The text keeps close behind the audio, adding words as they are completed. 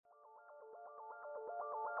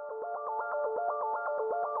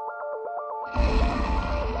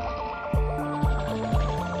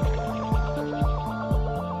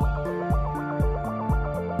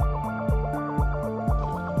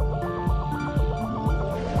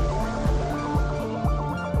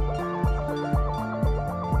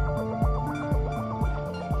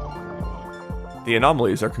The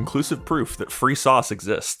anomalies are conclusive proof that free sauce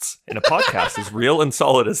exists, and a podcast as real and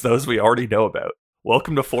solid as those we already know about.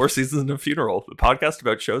 Welcome to 4 Seasons and a Funeral, the podcast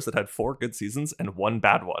about shows that had 4 good seasons and 1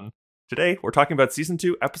 bad one. Today, we're talking about Season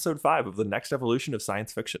 2, Episode 5 of the next evolution of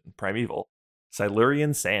science fiction, Primeval,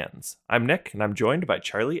 Silurian Sands. I'm Nick, and I'm joined by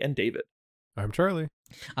Charlie and David. I'm Charlie.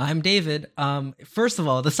 I'm David. First of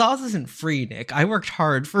all, the sauce isn't free, Nick. I worked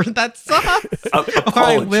hard for that sauce. Or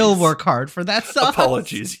I will work hard for that sauce.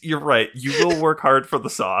 Apologies. You're right. You will work hard for the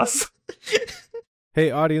sauce.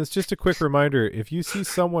 Hey, audience, just a quick reminder. If you see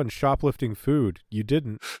someone shoplifting food, you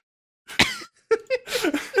didn't.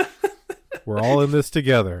 We're all in this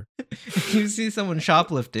together. If you see someone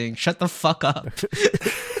shoplifting, shut the fuck up.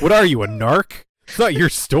 What are you, a narc? It's not your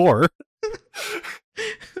store.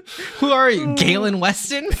 Who are you, Galen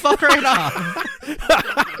Weston? Fuck right off.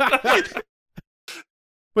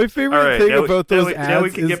 My favorite thing about those ads now we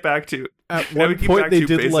can get back to at one point they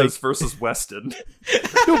did Bezos like versus Weston.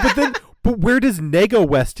 No, but where does Nega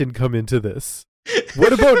Weston come into this?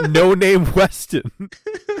 What about No Name Weston,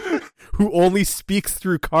 who only speaks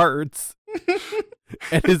through cards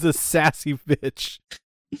and is a sassy bitch?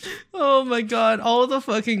 Oh my god, all the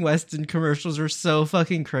fucking Weston commercials are so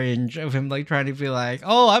fucking cringe of him like trying to be like,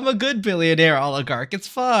 oh, I'm a good billionaire oligarch, it's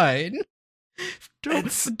fine.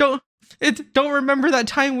 Don't remember that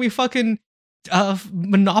time we fucking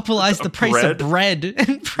monopolized the price of bread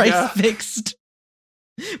and price fixed.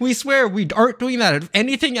 We swear we aren't doing that of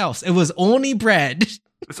anything else. It was only bread.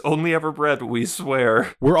 It's only ever bread, we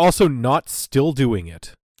swear. We're also not still doing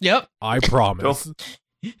it. Yep. I promise.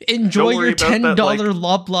 Enjoy your $10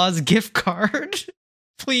 Loblaws gift card.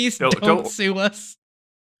 Please don't sue us.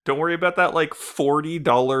 Don't worry about that like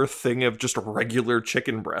 $40 thing of just regular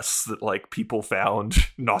chicken breasts that like people found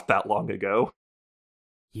not that long ago.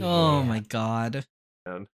 Yeah. Oh my god.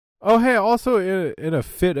 Man. Oh hey, also in a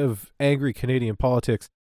fit of angry Canadian politics,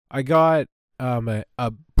 I got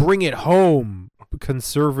a Bring It Home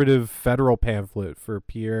conservative federal pamphlet for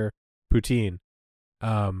Pierre Poutine.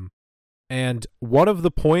 And one of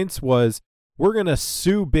the points was, we're going to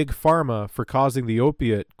sue Big Pharma for causing the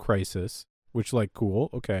opiate crisis, which, like, cool.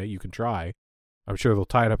 Okay, you can try. I'm sure they'll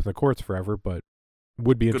tie it up in the courts forever, but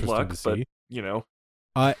would be interesting to see. But, you know.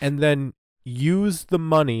 And then use the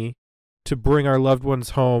money to bring our loved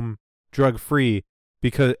ones home drug-free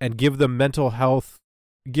and give them mental health,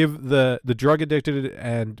 give the drug-addicted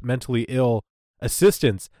and mentally ill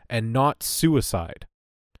assistance and not suicide.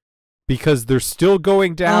 Because they're still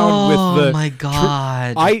going down with the... Oh my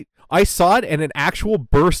god. I saw it and an actual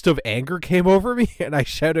burst of anger came over me and I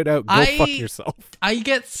shouted out, go fuck yourself. I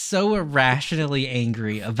get so irrationally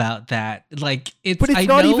angry about that. Like, But it's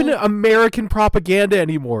not even American propaganda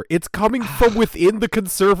anymore. It's coming from within the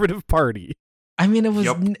Conservative Party. I mean,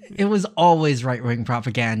 it was always right-wing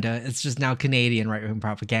propaganda. It's just now Canadian right-wing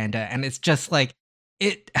propaganda. And it's just like,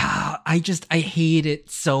 I hate it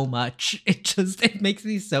so much. It makes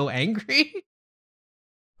me so angry.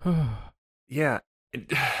 Yeah.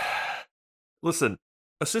 Listen,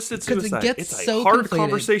 assisted suicide, it's so a hard conflated.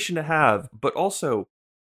 conversation to have, but also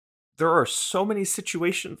there are so many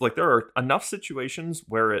situations, like there are enough situations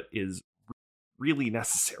where it is really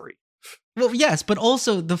necessary. Well, yes, but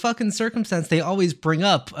also the fucking circumstance they always bring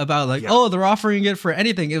up about like, oh, they're offering it for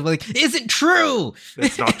anything. It's like, isn't true.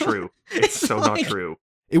 It's not true. It's so not true.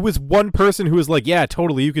 It was one person who was like, yeah,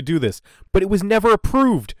 totally, you could do this. But it was never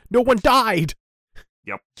approved. No one died.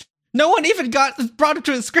 Yep. No one even got brought up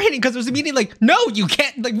to a screening because it was immediately like, no, you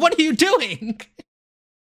can't. Like, what are you doing?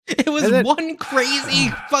 It was one crazy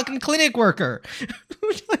fucking clinic worker.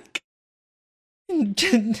 Like, and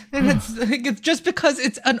it's just because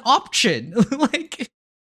it's an option. Like,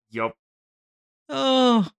 yep.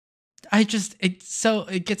 Oh,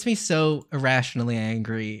 it gets me so irrationally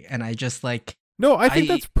angry, and I just like. No, I think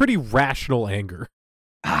that's pretty rational anger.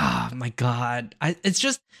 Ah, my god! It's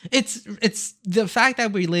the fact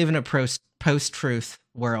that we live in a post-truth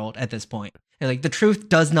world at this point. And, like, the truth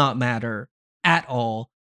does not matter at all.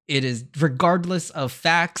 It is, regardless of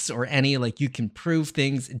facts or any, like, you can prove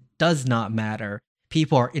things, it does not matter.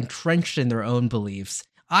 People are entrenched in their own beliefs,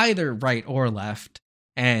 either right or left,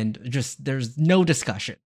 and just, there's no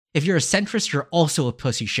discussion. If you're a centrist, you're also a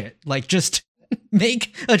pussy shit. Like, just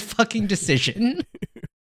make a fucking decision.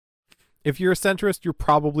 If you're a centrist, you're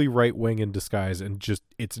probably right-wing in disguise, and just,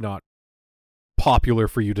 it's not popular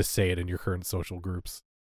for you to say it in your current social groups.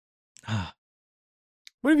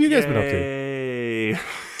 What have you guys been up to?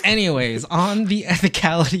 Anyways, on the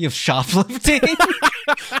ethicality of shoplifting.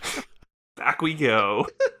 Back we go.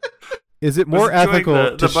 Is it more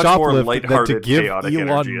ethical to shoplift than to give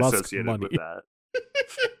Elon Musk money?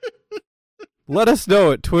 Let us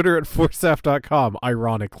know at Twitter at FSAAF.com,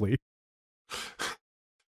 ironically.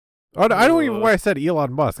 I don't even know why I said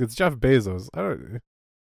Elon Musk. It's Jeff Bezos. I don't.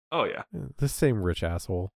 Oh yeah, the same rich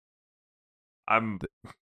asshole. I'm.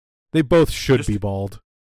 They both should be bald.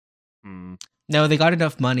 No, they got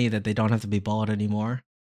enough money that they don't have to be bald anymore.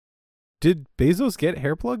 Did Bezos get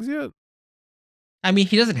hair plugs yet? I mean,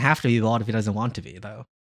 he doesn't have to be bald if he doesn't want to be, though.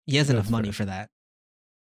 He has enough money fair. for that.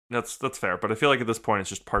 That's fair, but I feel like at this point it's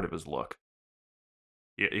just part of his look.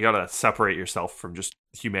 You gotta separate yourself from just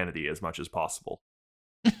humanity as much as possible.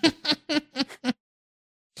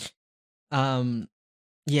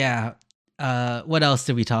 Yeah. What else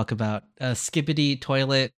did we talk about? Skippity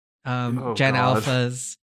toilet, Gen God.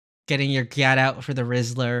 Alphas, getting your gat out for the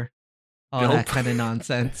Rizzler, all that kind of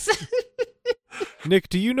nonsense. Nick,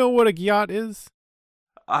 do you know what a gyat is?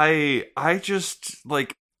 I just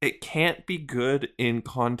like it can't be good in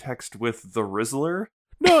context with the Rizzler.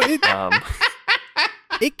 No,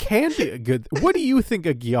 it can be good. What do you think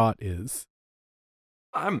a gyat is?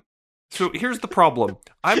 So here's the problem.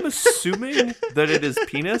 I'm assuming that it is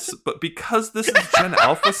penis, but because this is Gen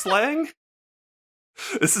Alpha slang,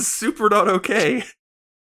 this is super not okay.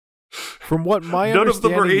 From what my None of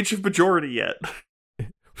them are understanding- age of majority yet.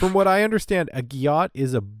 From what I understand, a gyat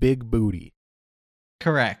is a big booty.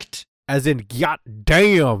 Correct. As in, gyat,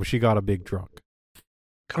 damn, she got a big trunk.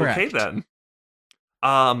 Correct. Okay then.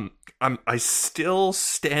 I still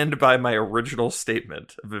stand by my original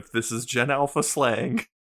statement of if this is Gen Alpha slang,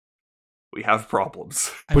 we have problems.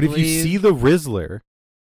 But if you see the Rizzler,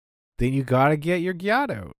 then you gotta get your gyat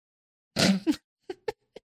out.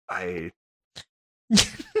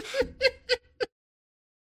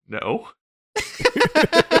 No.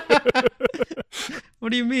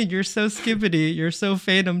 What do you mean? You're so skibbity. You're so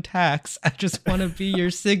Phantom Tax. I just want to be your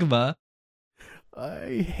Sigma.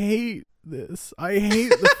 I hate this. I hate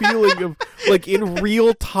the feeling of, like, in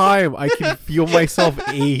real time, I can feel myself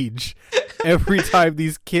age every time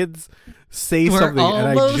these kids say We're something,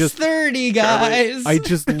 and I just 30, guys. I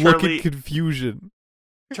just look Charlie- at confusion.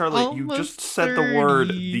 Charlie, you Almost just said the word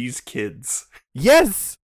 30. these kids.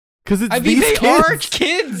 Yes, because it's I mean, these they are kids.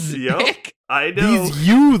 kids. Yep, Nick. I know. These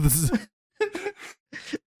youths.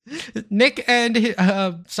 Nick and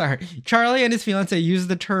Charlie and his fiance use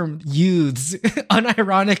the term youths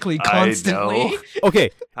unironically constantly. I know. Okay,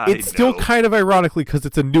 I it's still know. kind of ironically because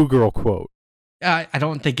it's a New Girl quote. I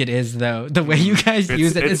don't think it is though. The way you guys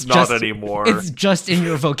use it it's is not just anymore. It's just in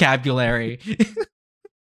your vocabulary.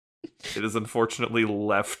 It is unfortunately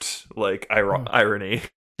left like irony.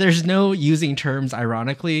 There's no using terms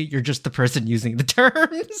ironically. You're just the person using the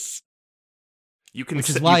terms. You can, Which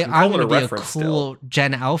is you why can call I'm it going to be a reference cool still.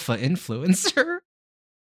 Gen Alpha influencer.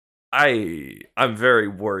 I'm very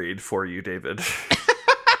worried for you, David.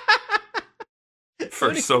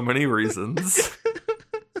 For so many reasons.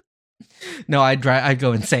 No, I'd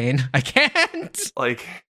go insane. I can't. Like,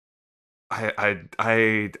 I'm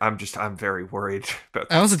very worried about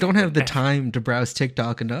this. I also don't have the time to browse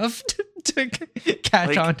TikTok enough to catch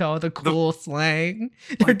Like, on to all the cool slang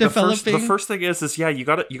they're Like, developing. The first thing is yeah, you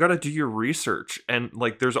gotta do your research, and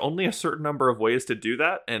like there's only a certain number of ways to do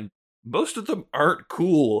that, and most of them aren't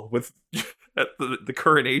cool with at the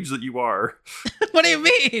current age that you are. What do you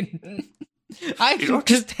mean? I can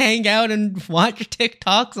just hang out and watch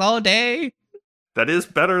TikToks all day. That is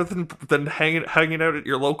better than hanging out at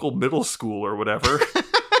your local middle school or whatever.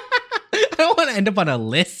 I don't want to end up on a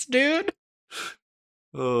list, dude.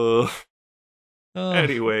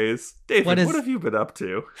 Anyways, David, What is- what have you been up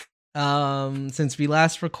to? Since we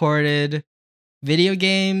last recorded video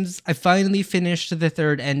games, I finally finished the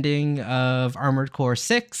third ending of Armored Core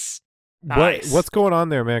 6. Nice. What's going on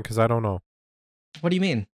there, man? Because I don't know. What do you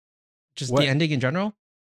mean? Just What? the ending in general?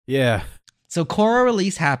 Yeah. So Coral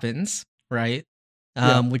release happens, right?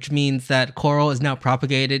 Which means that Coral is now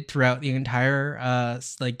propagated throughout the entire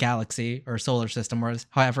like galaxy or solar system, or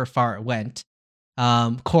however far it went.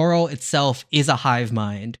 Coral itself is a hive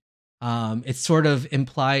mind. It's sort of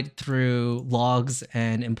implied through logs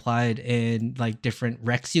and implied in like different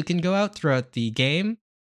wrecks you can go out throughout the game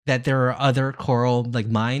that there are other coral like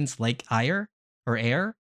mines like Air or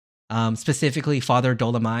Air. Specifically, Father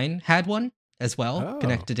Dolomine had one as well,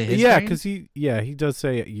 connected to his Yeah, brain. because he does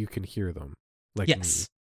say you can hear them. Like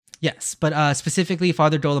Yes, but specifically,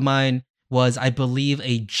 Father Dolomine was, I believe,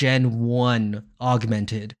 a Gen 1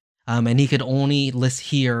 augmented, and he could only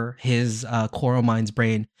hear his Coral Mine's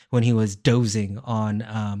brain when he was dozing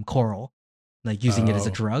on Coral, like using it as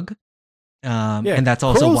a drug. And that's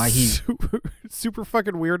also Coral's why he... super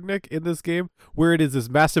fucking weird, Nick, in this game, where it is this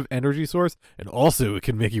massive energy source, and also it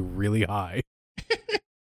can make you really high.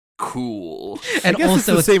 Cool. And I guess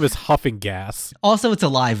also it's the same as huffing gas. Also, it's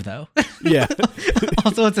alive though. Yeah.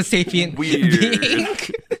 Also, it's a sapient Weird. being.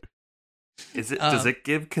 Does it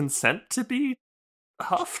give consent to be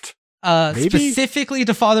huffed? Maybe? Specifically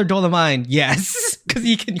to Father Dolomine, yes, because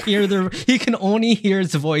he can only hear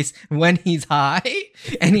his voice when he's high,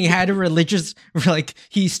 and he had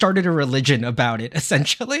he started a religion about it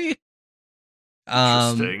essentially.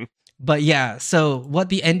 Interesting. But yeah, so what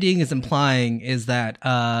the ending is implying is that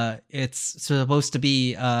it's supposed to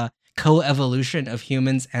be a co-evolution of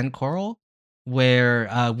humans and coral,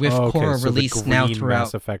 where with coral so release the now green throughout.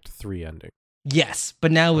 Mass Effect 3 ending. Yes,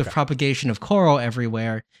 but now with propagation of coral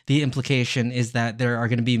everywhere, the implication is that there are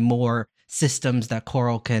going to be more systems that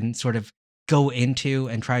coral can sort of go into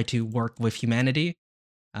and try to work with humanity.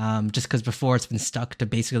 Just because before it's been stuck to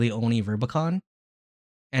basically only Rubicon,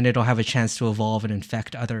 and it'll have a chance to evolve and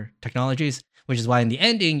infect other technologies, which is why in the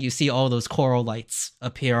ending you see all those coral lights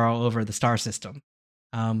appear all over the star system.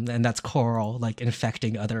 And that's coral like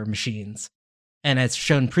infecting other machines. And as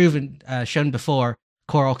shown before,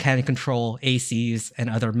 coral can control ACs and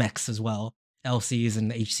other mechs as well, LCs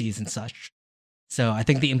and HCs and such. So I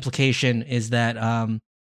think the implication is that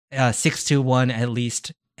 621 at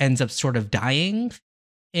least ends up sort of dying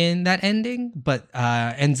in that ending, but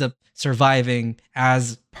ends up surviving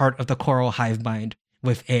as part of the coral hive mind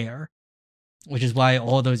with air, which is why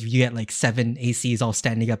all those you get like 7 ACs all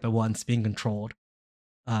standing up at once being controlled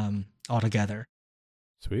all together.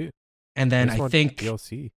 Sweet. And then I think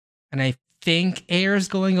DLC. And I think Air's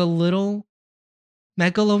going a little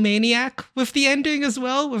megalomaniac with the ending as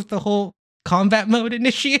well, with the whole combat mode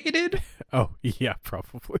initiated. Oh, yeah,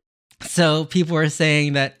 probably. So people are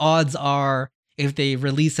saying that odds are, if they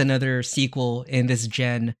release another sequel in this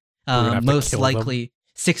gen, most likely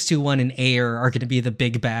 621 and Air are going to be the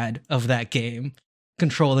big bad of that game,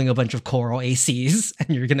 controlling a bunch of coral ACs, and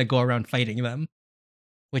you're going to go around fighting them.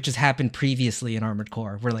 Which has happened previously in Armored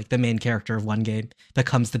Core, where like the main character of one game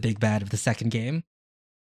becomes the big bad of the second game.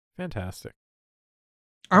 Fantastic.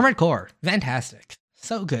 Armored Core, fantastic,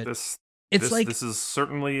 so good. This is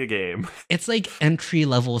certainly a game. It's like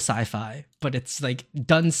entry-level sci-fi, but it's like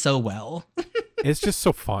done so well. It's just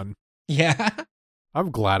so fun. Yeah.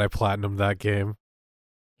 I'm glad I platinumed that game.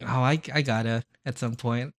 Oh, I gotta at some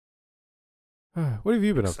point. What have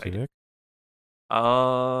you been up to, Nick?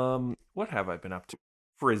 What have I been up to?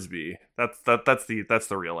 Frisbee. That's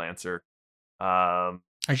the real answer. Aren't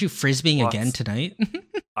you frisbeeing again tonight?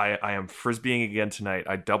 I am frisbeeing again tonight.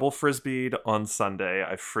 I double frisbeed on Sunday.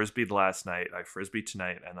 I frisbeed last night. I frisbee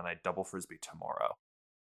tonight, and then I double frisbee tomorrow.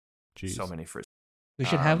 Jeez. So many frisbees. We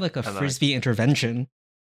should have like a frisbee intervention.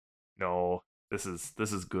 No, this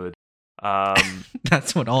is good.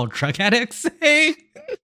 That's what all drug addicts say.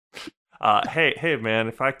 Hey, man!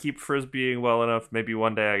 If I keep frisbeeing well enough, maybe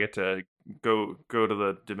one day I get to go to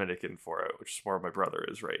the Dominican for it, which is where my brother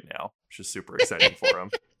is right now, which is super exciting for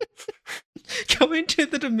him. Going to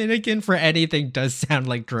the Dominican for anything does sound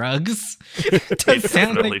like drugs. It does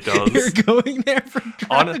sound like you're going there for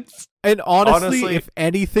drugs. And honestly, if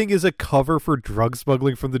anything is a cover for drug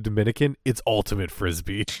smuggling from the Dominican, it's Ultimate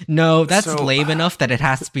Frisbee. No, that's lame enough that it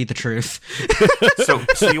has to be the truth.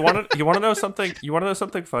 So you want to know something? You want to know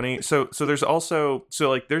something funny? So there's also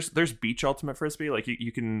there's beach Ultimate Frisbee. Like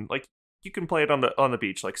you can play it on the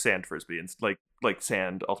beach, like sand frisbee and like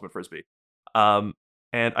sand Ultimate Frisbee.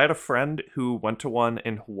 And I had a friend who went to one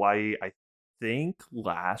in Hawaii, I think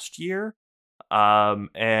last year.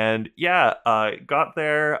 And yeah, got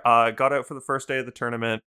there, got out for the first day of the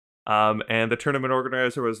tournament. And the tournament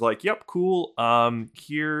organizer was like, "Yep, cool.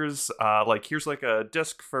 Here's like a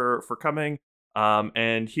disc for coming.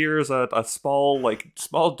 And here's a small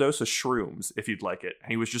dose of shrooms if you'd like it."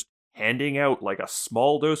 And he was just handing out like a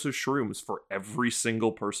small dose of shrooms for every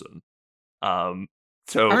single person.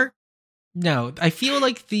 No, I feel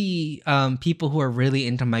like the people who are really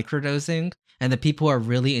into microdosing and the people who are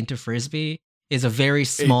really into frisbee is a very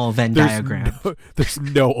small Venn diagram. There's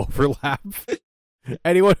no overlap.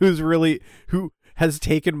 Anyone who has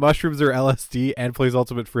taken mushrooms or LSD and plays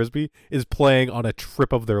Ultimate Frisbee is playing on a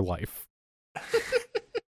trip of their life.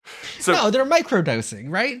 No, they're microdosing,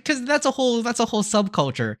 right? Because that's a whole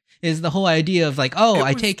subculture. Is the whole idea of like,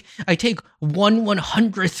 I take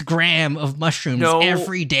 1/100th gram of mushrooms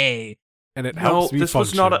every day. And it helps me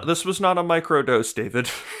function. This was not a microdose, David.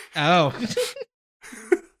 Oh.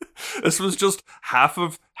 This was just half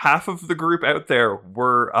of the group out there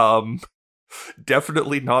were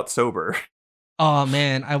definitely not sober. Oh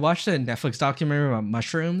man, I watched a Netflix documentary about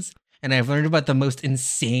mushrooms, and I've learned about the most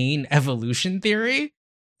insane evolution theory.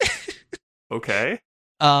 Okay.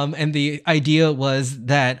 And the idea was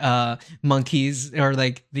that monkeys or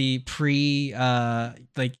like the Homo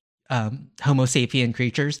sapien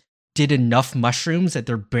creatures did enough mushrooms that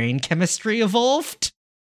their brain chemistry evolved.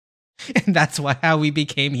 And that's how we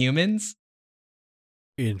became humans.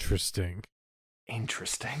 Interesting.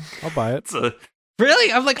 Interesting. I'll buy it.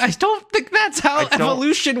 Really? I'm like, I don't think that's how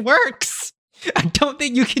evolution works. I don't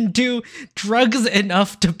think you can do drugs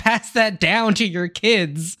enough to pass that down to your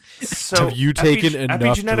kids. So have you taken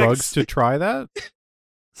enough drugs to try that?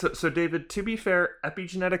 So David, to be fair,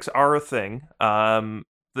 epigenetics are a thing.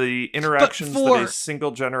 The interactions that a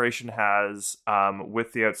single generation has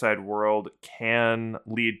with the outside world can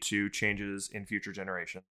lead to changes in future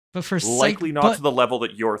generations. But for likely not to the level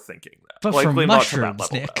that you're thinking. But likely for not mushrooms, to that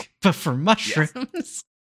level, Nick. though. But for mushrooms,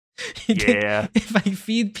 yeah. If I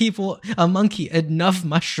feed a monkey enough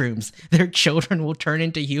mushrooms, their children will turn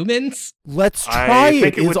into humans. Let's try I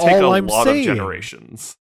think it would is take all a I'm lot saying. of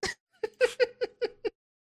generations.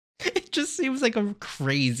 It just seems like a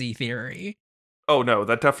crazy theory. Oh no,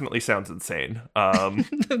 that definitely sounds insane.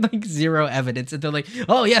 Like zero evidence, and they're like,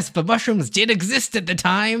 "Oh yes, but mushrooms did exist at the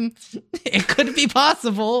time. It could be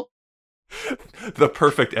possible." The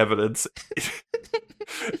perfect evidence.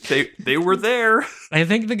 They were there. I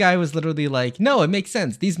think the guy was literally like, "No, it makes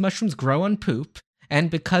sense. These mushrooms grow on poop, and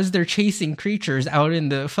because they're chasing creatures out in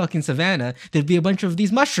the fucking savannah, there'd be a bunch of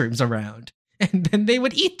these mushrooms around, and then they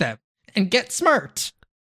would eat them and get smart."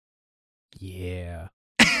 Yeah.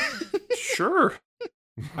 Sure.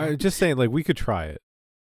 I'm just saying, like, we could try it.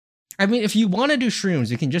 I mean, if you want to do shrooms,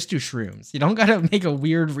 you can just do shrooms. You don't gotta make a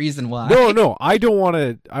weird reason why. No, I don't want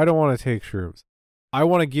to take shrooms. I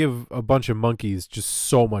want to give a bunch of monkeys just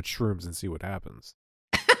so much shrooms and see what happens.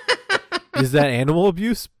 Is that animal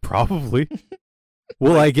abuse? Probably.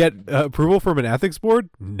 Will I get approval from an ethics board?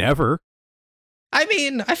 Never. I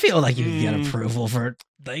mean, I feel like you can get approval for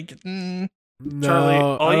like. No,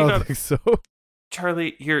 Charlie, I don't think so.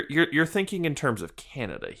 Charlie, you're thinking in terms of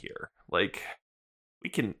Canada here. Like,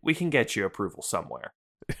 we can get you approval somewhere.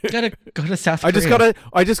 Gotta go to South Korea.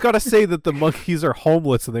 I just gotta say that the monkeys are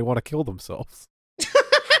homeless and they want to kill themselves.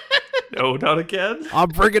 No, not again. I'm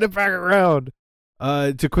bringing it back around.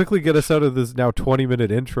 To quickly get us out of this now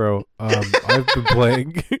 20-minute intro, I've been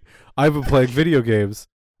playing video games.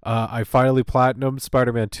 I finally platinumed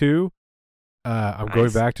Spider-Man 2. I'm Nice.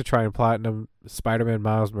 going back to try and platinum Spider-Man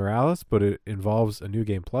Miles Morales, but it involves a New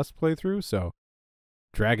Game Plus playthrough, so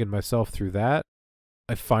dragging myself through that.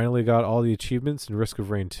 I finally got all the achievements in Risk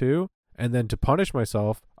of Rain 2, and then to punish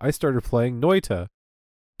myself, I started playing Noita.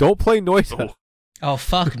 Don't play Noita. Oh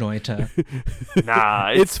fuck Noita.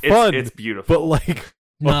 Nah, it's fun. It's beautiful. But like,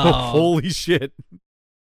 No. holy shit.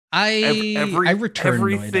 I returned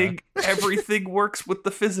Noita. Everything works with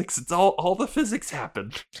the physics. It's all the physics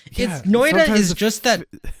happen. It's Noita is just that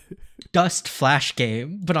Dust Flash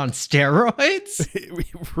game, but on steroids.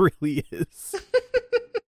 It really is.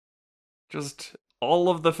 Just all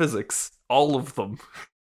of the physics, all of them.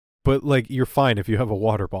 But like, you're fine if you have a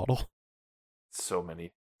water bottle. So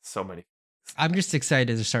many. I'm just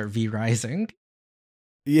excited to start V-Rising.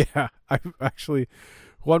 Yeah, I'm actually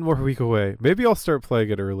 1 more week away. Maybe I'll start playing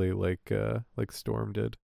it early, like Storm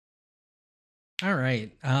did. All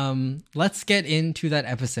right, let's get into that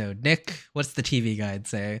episode. Nick, what's the TV guide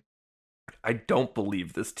say? I don't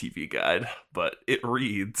believe this TV guide, but it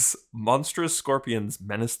reads, "Monstrous scorpions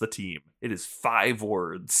menace the team." It is 5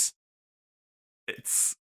 words.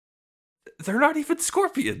 They're not even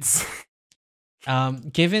scorpions.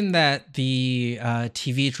 Given that the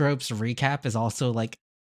TV tropes recap is also like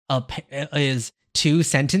is 2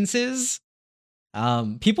 sentences,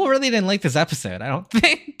 people really didn't like this episode, I don't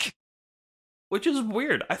think. Which is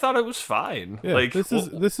weird. I thought it was fine. Yeah, like this is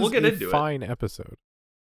we'll get a into fine episode.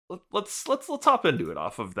 Let's hop into it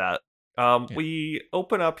off of that. We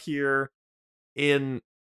open up here in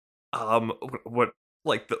what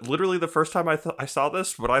like literally the first time I saw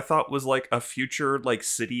this, what I thought was like a future like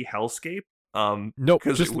city hellscape. Nope,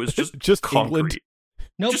 because it was just concrete. England.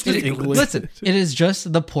 Nope, Just England. Listen, it is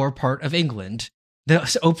just the poor part of England.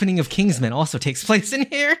 The opening of Kingsman also takes place in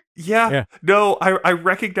here. Yeah. No, I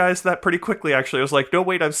recognized that pretty quickly, actually. I was like, no,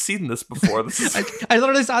 wait, I've seen this before. This is... I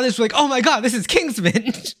literally saw this, like, oh my god, this is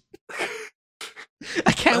Kingsman.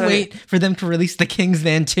 I can't wait for them to release the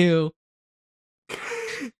Kingsman 2.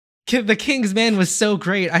 The Kingsman was so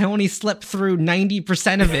great, I only slept through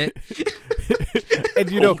 90% of it.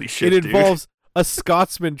 And you know, shit, it involves a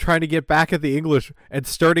Scotsman trying to get back at the English and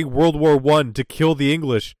starting World War I to kill the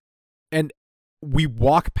English. And we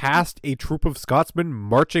walk past a troop of Scotsmen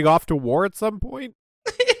marching off to war at some point.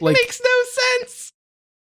 It makes no sense.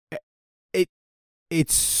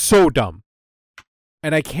 It's so dumb.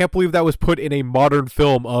 And I can't believe that was put in a modern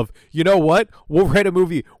film of, you know what? We'll write a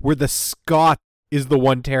movie where the Scot is the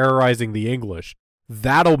one terrorizing the English.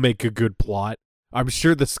 That'll make a good plot. I'm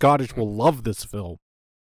sure the Scottish will love this film.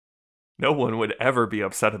 No one would ever be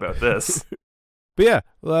upset about this. But yeah,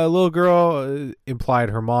 a little girl implied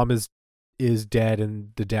her mom is dead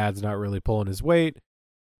and the dad's not really pulling his weight.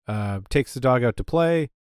 Takes the dog out to play,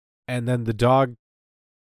 and then the dog,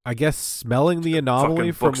 I guess, smelling the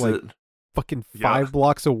anomaly from like fucking 5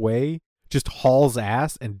 blocks away, just hauls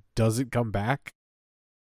ass and doesn't come back.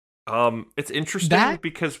 It's interesting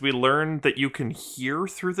because we learned that you can hear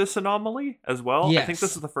through this anomaly as well. Yes. I think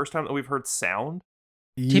this is the first time that we've heard sound.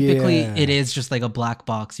 Typically, it is just like a black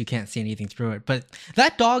box. You can't see anything through it. But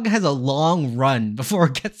that dog has a long run before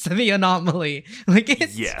it gets to the anomaly. Like,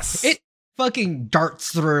 it fucking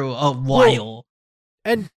darts through a while.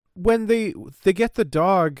 And when they get the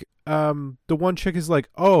dog, the one chick is like,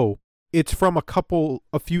 "Oh, it's from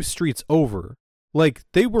a few streets over." Like,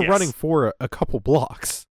 they were running for a couple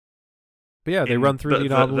blocks. But yeah, they run through the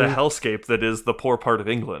anomaly. The hellscape that is the poor part of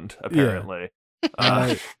England, apparently.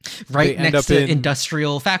 Right next to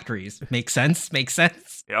industrial factories. Makes sense.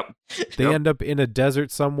 Yep. They end up in a desert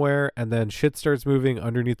somewhere, and then shit starts moving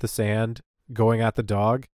underneath the sand, going at the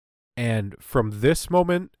dog. And from this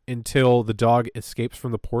moment until the dog escapes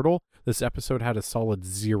from the portal, this episode had a solid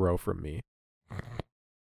 0 from me.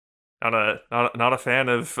 Not a fan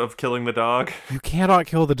of killing the dog. You cannot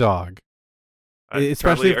kill the dog.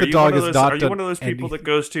 Especially if the dog is not. Are you one of those people that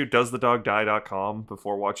goes to doesthedogdie.com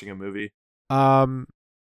before watching a movie?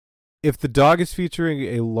 If the dog is featuring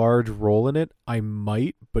a large role in it, I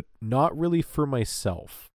might, but not really for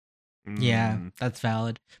myself. Yeah, that's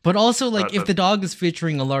valid. But also, like, if the dog is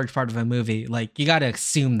featuring a large part of a movie, like, you gotta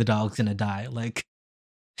assume the dog's gonna die. Like,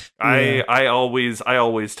 I always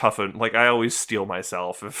toughen. Like, I always steel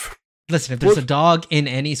myself if. Listen, if there's a dog in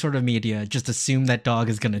any sort of media, just assume that dog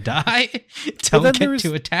is gonna die. Don't get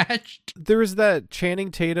too attached. There is that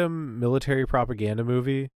Channing Tatum military propaganda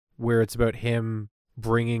movie where it's about him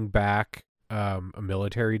bringing back a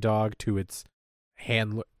military dog to its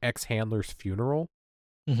ex-handler's funeral.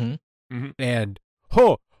 Mm-hmm. Mm-hmm. And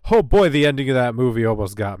oh boy, the ending of that movie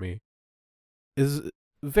almost got me. Is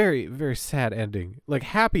very, very sad ending. Like,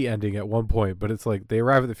 happy ending at one point, but it's like they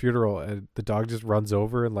arrive at the funeral and the dog just runs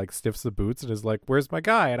over and like sniffs the boots and is like, "Where's my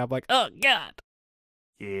guy?" And I'm like, "Oh God."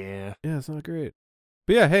 Yeah, it's not great.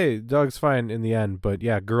 But yeah, hey, dog's fine in the end. But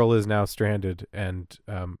yeah, girl is now stranded, and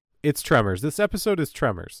it's Tremors. This episode is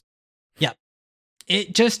Tremors. Yeah,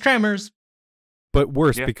 it just Tremors, but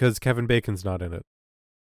worse because Kevin Bacon's not in it.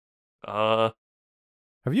 Have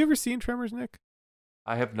you ever seen Tremors, Nick?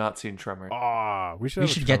 I have not seen Tremors. We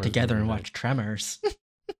should get together and watch Tremors.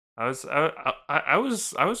 I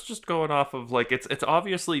was just going off of, like, it's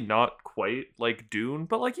obviously not quite like Dune,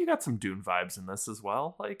 but like you got some Dune vibes in this as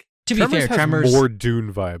well. Like, to be fair, Tremors has more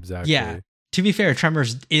Dune vibes actually. Yeah. To be fair,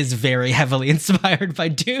 Tremors is very heavily inspired by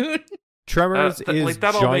Dune. Tremors is like,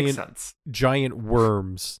 that all makes sense. Giant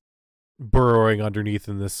worms burrowing underneath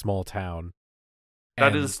in this small town.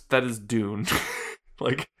 That is Dune.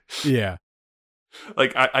 Like, yeah.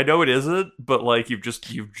 Like, I know it isn't, but like you've just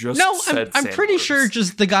said I'm pretty sure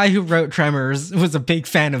just the guy who wrote Tremors was a big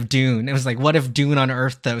fan of Dune. It was like, what if Dune on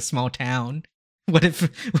Earth though, small town? What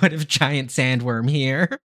if giant sandworm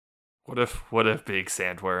here? What if big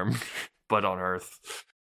sandworm, but on Earth?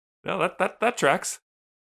 No, that tracks.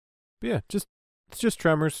 Yeah, it's just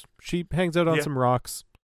Tremors. She hangs out on some rocks.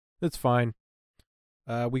 It's fine.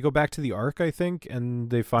 We go back to the Ark, I think, and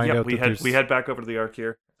they find out we head back over to the Ark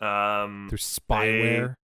here. There's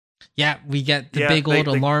spyware. We get the big old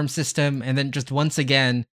alarm system, and then just once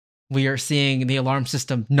again, we are seeing the alarm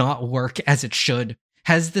system not work as it should.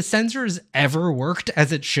 Has the sensors ever worked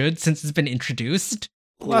as it should since it's been introduced?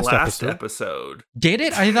 Last episode. Did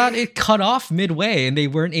it? I thought it cut off midway and they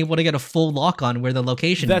weren't able to get a full lock on where the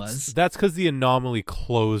location was. That's because the anomaly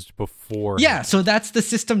closed before. Yeah, so that's the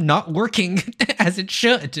system not working as it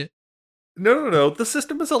should. No. The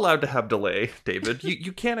system is allowed to have delay, David.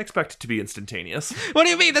 You can't expect it to be instantaneous. What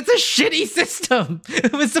do you mean? That's a shitty system.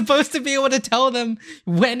 It was supposed to be able to tell them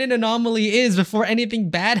when an anomaly is before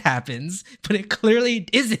anything bad happens, but it clearly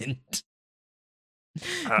isn't.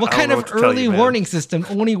 What kind of early warning system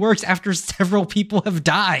only works after several people have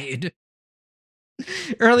died?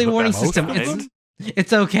 Early warning system,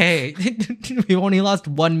 it's okay. We've only lost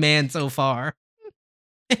one man so far.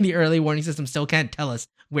 And the early warning system still can't tell us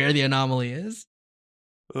where the anomaly is.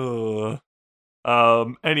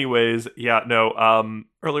 Anyways,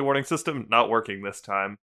 early warning system not working this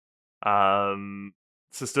time.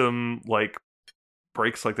 System, like,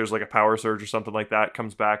 breaks, like there's like a power surge or something like that,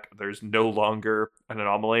 comes back, there's no longer an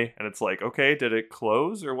anomaly, and it's like, okay, did it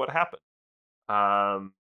close or what happened?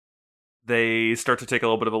 They start to take a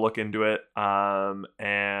little bit of a look into it,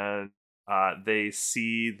 and they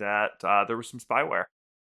see that there was some spyware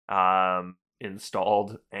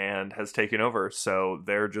installed and has taken over. So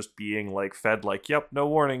they're just being like fed like, yep, no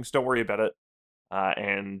warnings, don't worry about it.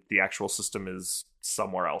 And the actual system is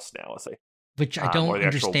somewhere else now, let's say. Which I don't or the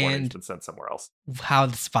actual warning's understand been sent somewhere else. how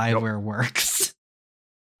the spyware works.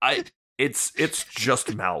 It's just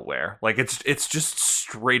malware. Like it's just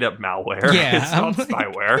straight up malware. Yeah, It's not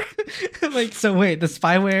spyware. Like, so wait, the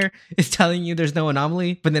spyware is telling you there's no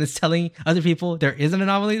anomaly, but then it's telling other people there is an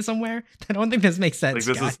anomaly somewhere? I don't think this makes sense,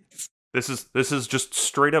 Like, guys. This is just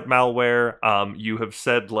straight up malware. You have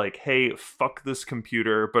said like, hey, fuck this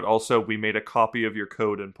computer, but also we made a copy of your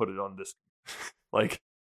code and put it on this. Like,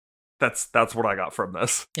 that's what I got from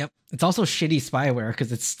this. Yep. It's also shitty spyware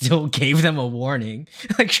because it still gave them a warning.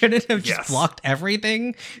 Like, shouldn't it have just blocked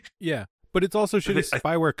everything? Yeah, but it's also shitty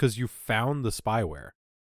spyware because you found the spyware.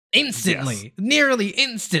 Instantly. Yes. Nearly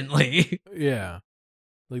instantly. Yeah.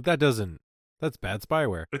 Like, that's bad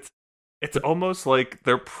spyware. It's almost like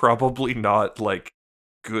they're probably not like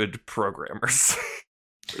good programmers.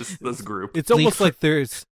 this group. It's almost like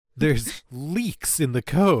there's leaks in the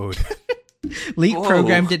code. Leak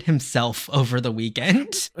programmed it himself over the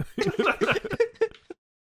weekend.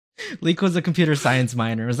 Leak was a computer science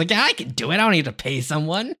minor. It was like, yeah, I can do it. I don't need to pay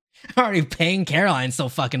someone. I'm already paying Caroline so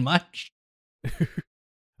fucking much.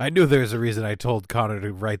 I knew there was a reason I told Connor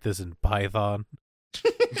to write this in Python.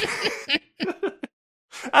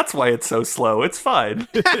 That's why it's so slow. It's fine.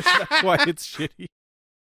 That's why it's shitty.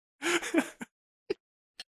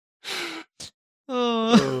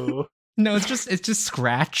 Oh. No, it's just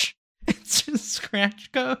Scratch. It's just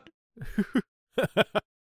Scratch code.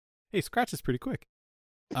 Hey, Scratch is pretty quick.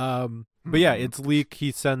 But yeah, it's Leak.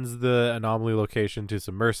 He sends the anomaly location to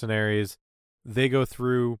some mercenaries. They go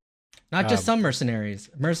through. Not just some mercenaries.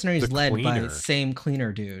 Mercenaries led cleaner. by same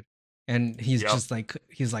cleaner dude. And he's just like,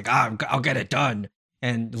 I'll get it done.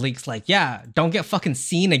 And Leak's like, yeah, don't get fucking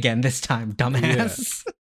seen again this time, dumbass.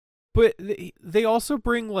 Yeah. But they also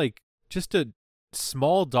bring like just a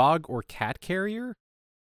small dog or cat carrier.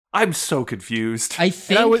 I'm so confused. I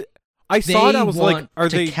think I saw it. I was like, are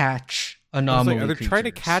they catch anomaly? Are they creatures. trying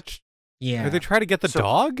to catch? Yeah. Are they trying to get the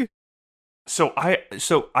dog? So I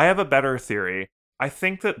have a better theory. I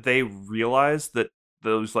think that they realize that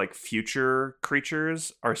those like future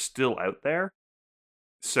creatures are still out there.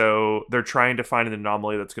 So they're trying to find an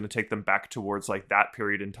anomaly that's going to take them back towards like that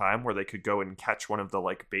period in time where they could go and catch one of the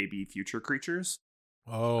like baby future creatures.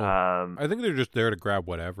 Oh, I think they're just there to grab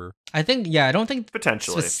whatever. I think, I don't think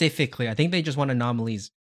potentially specifically. I think they just want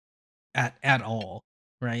anomalies at all,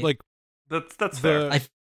 right? Like that's fair. I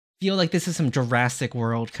feel like this is some Jurassic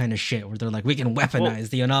World kind of shit where they're like, we can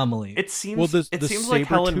weaponize the anomaly. It seems like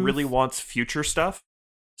Helen really wants future stuff.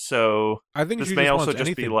 So I think this may also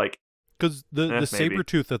just be like, because the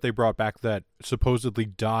saber-tooth that they brought back that supposedly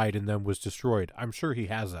died and then was destroyed, I'm sure he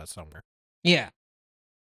has that somewhere. Yeah.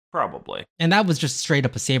 Probably. And that was just straight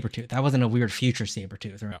up a saber-tooth. That wasn't a weird future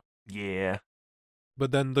saber-tooth, right? Yeah.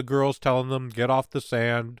 But then the girl's telling them, get off the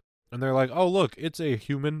sand. And they're like, oh, look, it's a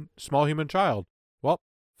small human child. Well,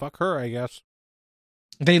 fuck her, I guess.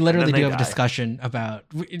 They literally do have a discussion about,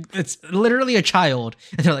 it's literally a child.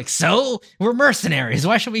 And they're like, so? We're mercenaries.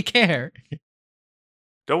 Why should we care?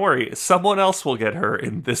 Don't worry, someone else will get her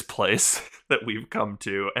in this place that we've come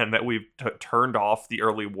to, and that we've turned off the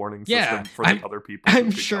early warning system for the other people.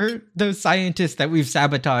 I'm sure those scientists that we've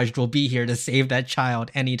sabotaged will be here to save that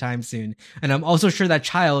child anytime soon. And I'm also sure that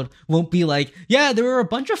child won't be like, yeah, there were a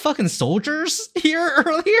bunch of fucking soldiers here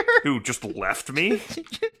earlier. Who just left me?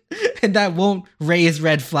 And that won't raise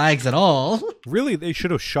red flags at all. Really, they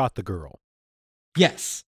should have shot the girl.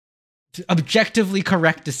 Yes. Objectively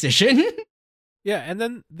correct decision. Yeah, and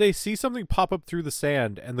then they see something pop up through the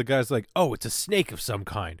sand, and the guy's like, oh, it's a snake of some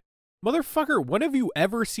kind. Motherfucker, when have you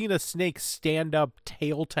ever seen a snake stand up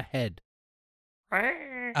tail to head?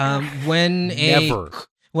 When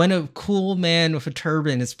a cool man with a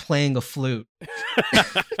turban is playing a flute.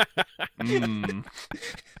 Then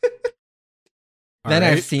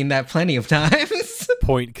I've seen that plenty of times.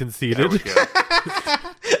 Point conceded.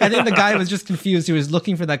 I think the guy was just confused. He was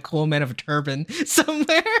looking for that cool man of a turban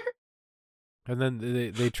somewhere. And then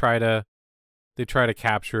they try to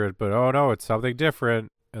capture it, but oh no, it's something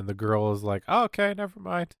different. And the girl is like, oh, okay, never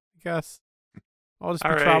mind. I guess I'll just be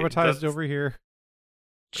traumatized over here.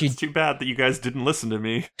 It's too bad that you guys didn't listen to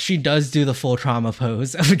me. She does do the full trauma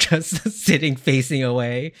pose of just sitting facing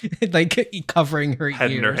away, like covering her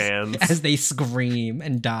Head ears in her hands. as they scream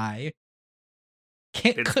and die.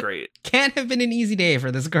 It's great. Can't have been an easy day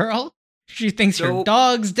for this girl. She thinks her Nope.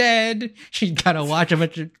 dog's dead. She's gotta watch a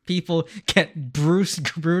bunch of people get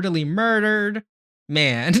brutally murdered.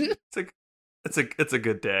 Man. It's a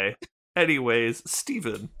good day. Anyways,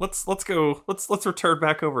 Steven, let's return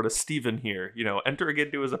back over to Steven here. Entering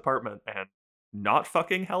into his apartment and not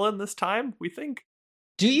fucking Helen this time, we think.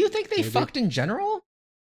 Do you think they Maybe. fucked in general?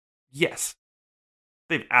 Yes.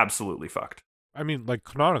 They've absolutely fucked. I mean, like,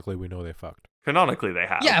 canonically, we know they fucked. Canonically, they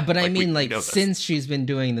have. Yeah, but I we mean, like, know this. since she's been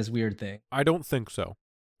doing this weird thing, I don't think so.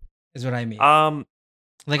 is what I mean.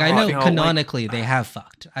 Like, I know no, like- canonically they have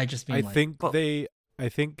fucked. I just mean, I like, think Well- I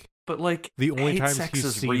think but like, the only hate times sex he's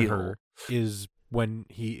is seen real. her is when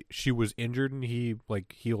she was injured and he,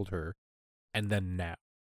 like, healed her, and then now.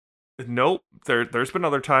 Nope. There's been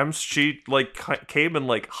other times she like came and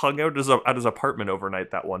like hung out at his apartment overnight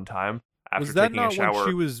that one time after Was that taking not a shower. when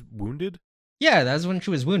she was wounded? yeah, that was when she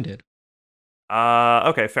was wounded.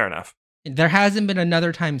 Okay, fair enough. There hasn't been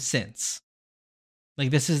another time since. Like,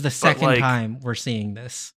 this is the second like- time we're seeing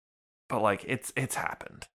this. But like, it's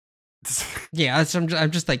happened. Yeah, I'm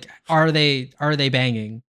just like, are they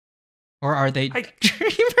banging, or are they I-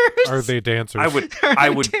 dreamers? Are they dancers? I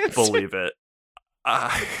would Dancers. believe it.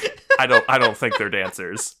 I don't think they're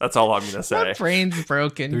dancers. That's all I'm gonna say. My brain's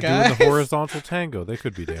broken, They're guys. doing the horizontal tango. They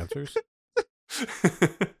could be dancers.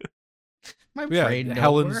 My Yeah, brain don't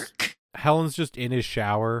Helen's- work. Helen's just in his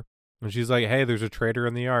shower, and she's like, "Hey, there's a traitor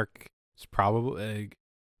in the Ark. It's probably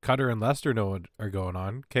Cutter and Lester know what are going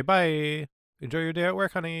on. Okay, bye. Enjoy your day at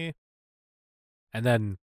work, honey." And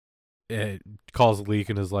then it calls Leek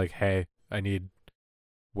and is like, "Hey,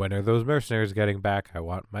 when are those mercenaries getting back? I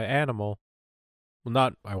want my animal." Well,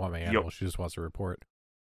 not I want my animal. She just wants a report.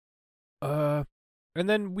 And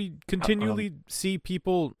then we continually see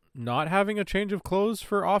people not having a change of clothes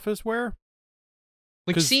for office wear.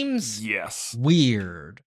 Which 'Cause- seems Yes.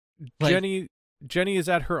 weird. Like- Jenny is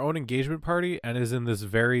at her own engagement party and is in this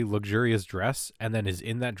very luxurious dress, and then is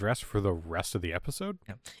in that dress for the rest of the episode.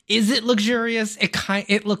 Is it luxurious?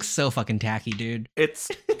 It looks so fucking tacky, dude. It's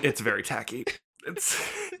very tacky. It's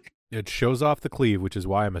It shows off the cleave, which is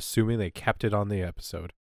why I'm assuming they kept it on the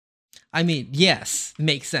episode. I mean, yes,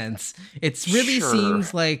 makes sense. It really Sure.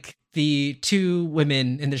 seems like the two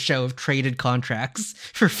women in the show have traded contracts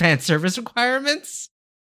for fan service requirements.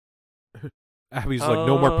 Abby's like,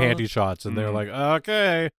 "No more Uh, panty shots," and they're hmm. like,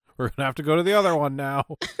 "Okay, we're gonna have to go to the other one now."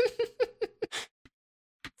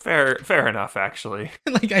 fair enough, actually.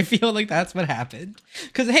 Like, I feel like that's what happened.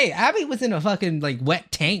 Because, hey, Abby was in a fucking, like,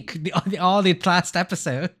 wet tank all the last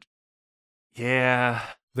episode. Yeah.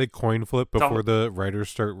 They coin flip Don't- before the writers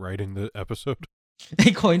start writing the episode.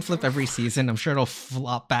 They coin flip every season. I'm sure it'll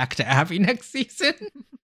flop back to Abby next season.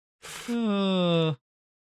 Oh.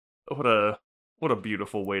 What a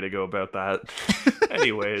beautiful way to go about that.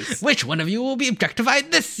 Anyways. Which one of you will be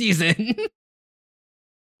objectified this season?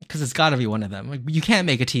 Because it's got to be one of them. Like, you can't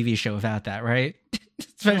make a TV show without that, right?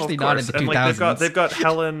 Especially Of not in course. the And 2000s. like they've got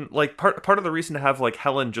Helen, like part of the reason to have like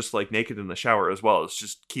Helen just like naked in the shower as well is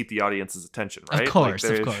just keep the audience's attention, right? Of course,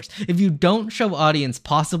 Like, of course. If you don't show audience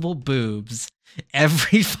possible boobs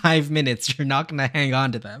every 5 minutes, you're not going to hang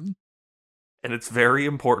on to them. And it's very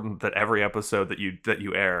important that every episode that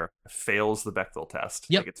you air fails the Bechdel test.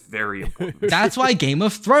 Yep. Like, it's very important. That's why Game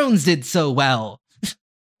of Thrones did so well.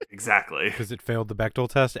 Exactly. Because it failed the Bechdel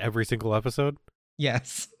test every single episode.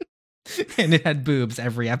 Yes. And it had boobs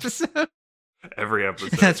every episode. Every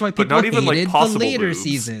episode. That's why But people not even, like, hated the possible later boobs.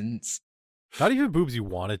 seasons. Not even boobs you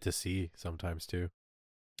wanted to see sometimes, too.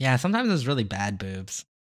 Yeah, sometimes it was really bad boobs.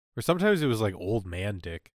 Or sometimes it was like old man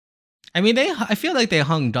dick. I mean, I feel like they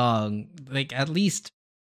hung dong, like, at least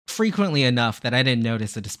frequently enough that I didn't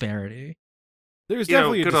notice a disparity. There's You know,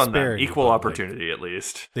 definitely good a on them. disparity. Equal but, like, opportunity, at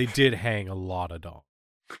least. they did hang a lot of dong.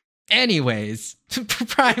 Anyways,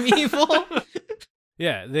 Primeval.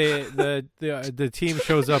 Yeah, the team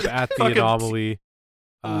shows up at the Fucking anomaly.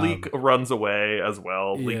 Leek runs away as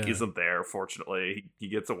well. Leek yeah. isn't there, fortunately. He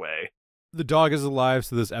gets away. The dog is alive,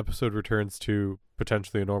 so this episode returns to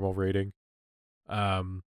potentially a normal rating.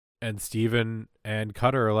 And Steven and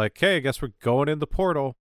Cutter are like, "Hey, I guess we're going in the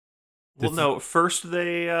portal." Well, This- no. First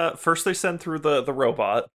they send through the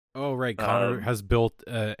robot. Oh, right. Connor has built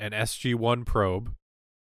an SG-1 probe,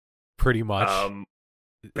 pretty much.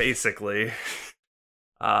 Basically.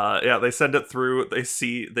 Yeah, they send it through. They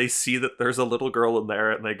see that there's a little girl in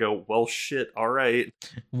there, and they go, "Well, shit. All right."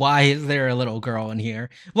 Why is there a little girl in here?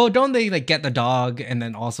 Well, don't they like get the dog, and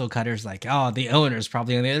then also Cutter's like, oh, the owner's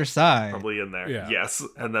probably on the other side. Probably in there. Yeah. Yes,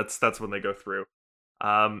 and that's when they go through.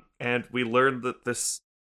 And we learned that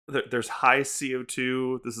there's high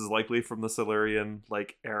CO2. This is likely from the Silurian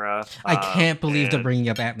era. I can't believe they're bringing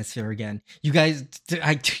up atmosphere again. You guys,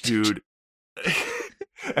 dude.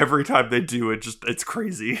 Every time they do it, it's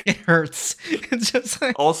crazy. It hurts. It's just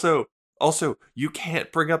like also you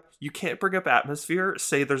can't bring up atmosphere,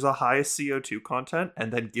 say there's a high CO2 content,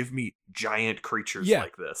 and then give me giant creatures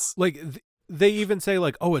like this. Like they even say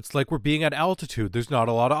like, oh, it's like we're being at altitude. There's not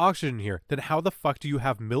a lot of oxygen here. Then how the fuck do you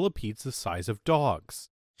have millipedes the size of dogs?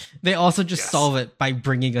 They also just solve it by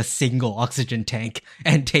bringing a single oxygen tank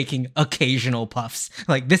and taking occasional puffs.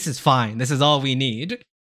 Like, this is fine. This is all we need.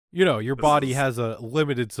 You know, your body has a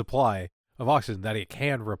limited supply of oxygen that it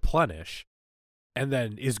can replenish and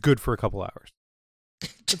then is good for a couple hours.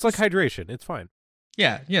 It's like hydration. It's fine.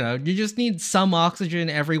 Yeah, you just need some oxygen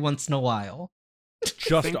every once in a while.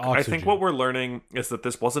 Just oxygen. I think what we're learning is that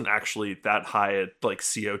this wasn't actually that high at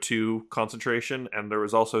CO2 concentration, and there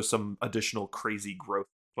was also some additional crazy growth,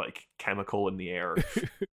 chemical in the air.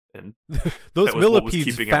 And those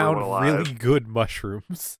millipedes found really good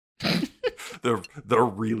mushrooms. They're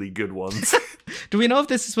really good ones. Do we know if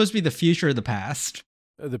this is supposed to be the future or the past?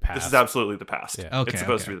 The past. This is absolutely the past. Yeah. Okay, it's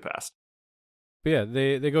supposed to be the past. But yeah,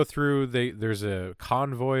 they go through. There's a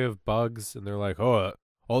convoy of bugs, and they're like, "Oh,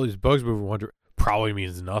 all these bugs moving probably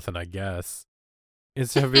means nothing, I guess."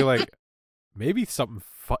 Instead of being like, maybe something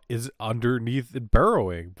is underneath and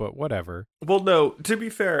burrowing, but whatever. Well, no. To be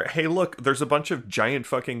fair, hey, look, there's a bunch of giant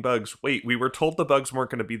fucking bugs. Wait, we were told the bugs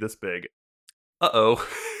weren't going to be this big. Uh-oh.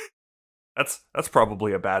 That's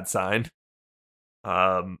probably a bad sign.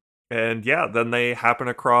 And yeah, then they happen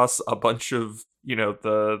across a bunch of,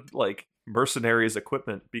 the mercenaries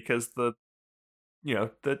equipment, because the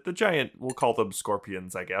giant, we'll call them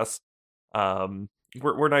scorpions, I guess.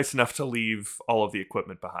 We're nice enough to leave all of the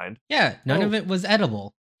equipment behind. Yeah, none of it was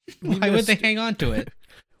edible. Why would they hang on to it?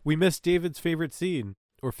 We missed David's favorite scene,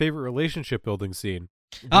 or favorite relationship building scene.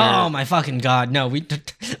 Oh my fucking god, no,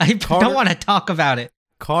 I don't want to talk about it.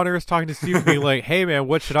 Connor is talking to Steve being like, hey man,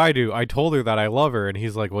 what should I do? I told her that I love her. And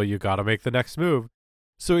he's like, well, you gotta make the next move.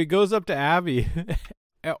 So he goes up to Abby,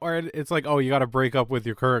 or it's like, oh, you gotta break up with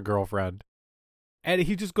your current girlfriend. And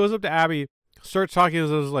he just goes up to Abby, starts talking,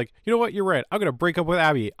 and is like, you know what, you're right, I'm gonna break up with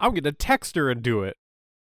Abby. I'm gonna text her and do it.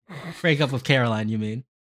 Break up with Caroline, you mean?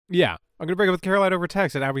 Yeah, I'm gonna break up with Caroline over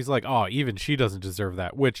text. And Abby's like, oh, even she doesn't deserve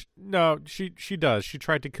that. Which, no, she does. She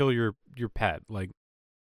tried to kill your pet.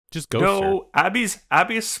 Just ghost her. No,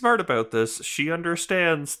 Abby's smart about this. She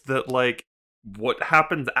understands that what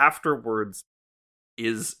happens afterwards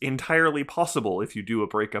is entirely possible if you do a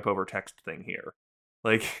breakup over text thing here.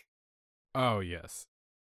 Oh yes.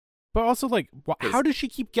 But also how does she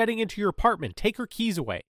keep getting into your apartment? Take her keys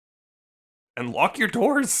away. And lock your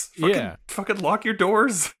doors. Fucking lock your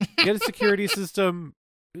doors. Get a security system.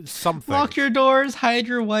 Something. Lock your doors. Hide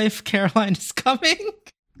your wife. Caroline is coming.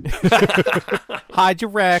 Hide your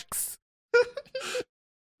Rex.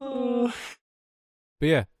 But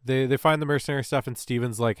yeah, they find the mercenary stuff, and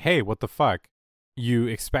Steven's like, hey, what the fuck? You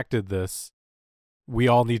expected this. We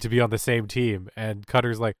all need to be on the same team. And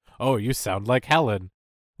Cutter's like, oh, you sound like Helen.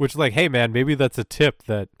 Which, hey man, maybe that's a tip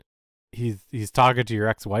that he's talking to your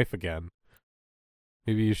ex-wife again.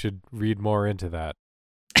 Maybe you should read more into that.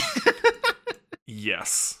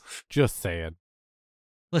 Yes. Just saying.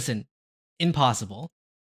 Listen, impossible.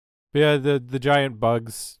 Yeah, the giant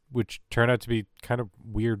bugs, which turn out to be kind of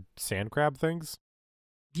weird sand crab things.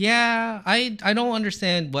 Yeah, I don't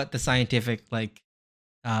understand what the scientific,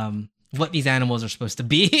 what these animals are supposed to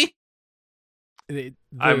be. The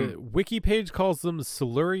wiki page calls them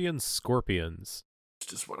Silurian scorpions.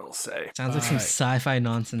 Just what I'll say. Sounds like some sci-fi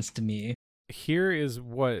nonsense to me. Here is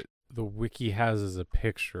what the wiki has as a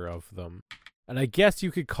picture of them. And I guess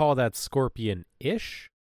you could call that scorpion-ish?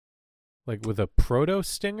 With a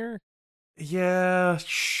proto-stinger? Yeah,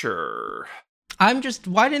 sure.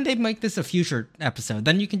 Why didn't they make this a future episode?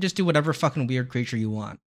 Then you can just do whatever fucking weird creature you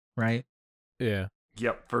want, right? Yeah.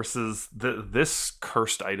 Yep, versus this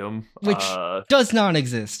cursed item. Which does not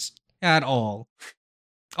exist at all.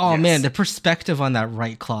 Oh yes. Man, the perspective on that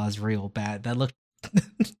right claw is real bad. That looked...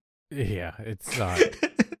 Yeah, it's not.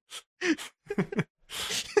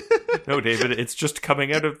 No, David, it's just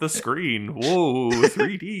coming out of the screen. Whoa,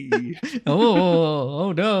 3D.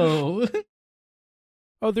 Oh no.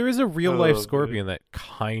 Oh, there is a real life scorpion that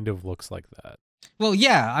kind of looks like that. Well,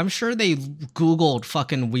 yeah, I'm sure they Googled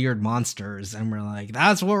fucking weird monsters and were like,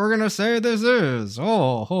 that's what we're gonna say this is.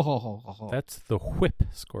 Oh, ho, ho, ho, ho, ho. That's the whip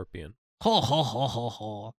scorpion. Ho, ho, ho, ho,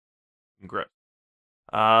 ho. Great.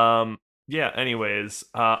 Yeah, anyways,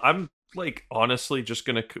 I'm like honestly just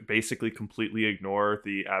gonna basically completely ignore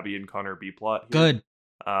the Abby and Connor B plot here. Good.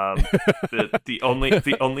 The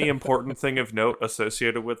only important thing of note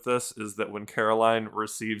associated with this is that when Caroline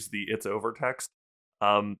receives the "it's over" text,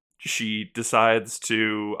 she decides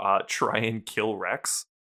to try and kill Rex,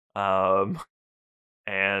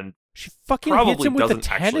 and She fucking probably hits him with the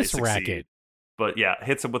doesn't actually tennis succeed. racket. But yeah,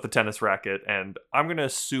 hits him with the tennis racket, and I'm gonna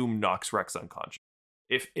assume knocks Rex unconscious.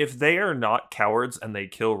 If they are not cowards and they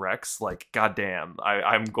kill Rex, like goddamn,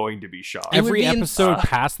 I'm going to be shocked. It would Every be episode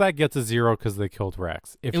past that gets a 0 because they killed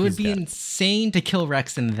Rex. If It would he's be dead. insane to kill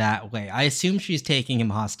Rex in that way. I assume she's taking him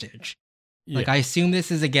hostage. Like, Yeah. I assume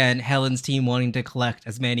this is, again, Helen's team wanting to collect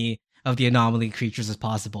as many of the anomaly creatures as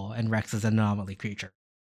possible, and Rex is an anomaly creature.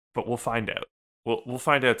 But we'll find out. We'll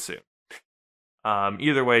find out soon.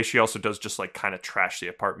 Either way, she also does just like kind of trash the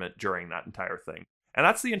apartment during that entire thing, and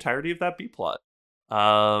that's the entirety of that B plot.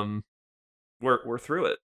 We're through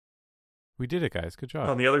it. We did it, guys. Good job.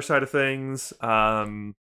 On the other side of things,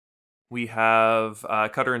 we have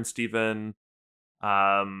Cutter and Steven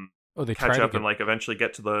They catch tried up to and like eventually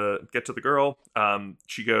get to the girl.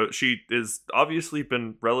 She is obviously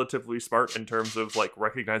been relatively smart in terms of like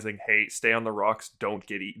recognizing, hey, stay on the rocks, don't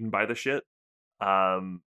get eaten by the shit.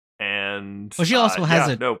 And Well, she also has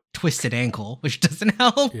a no, twisted ankle, which doesn't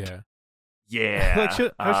help. yeah. like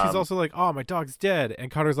she's also like, oh, my dog's dead,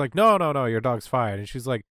 and Connor's like, no, your dog's fine, and she's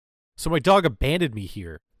like, so my dog abandoned me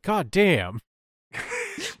here. God damn.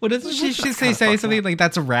 What doesn't she say something like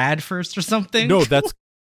that's rad first or something? No, that's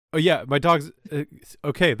oh yeah, my dog's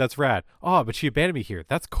okay. That's rad. Oh, but she abandoned me here.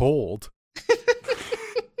 That's cold.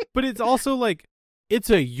 But it's also like it's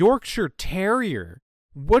a Yorkshire Terrier.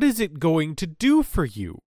 What is it going to do for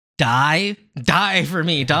you? Die for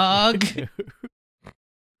me, dog.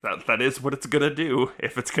 That is what it's gonna do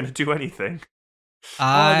if it's gonna do anything.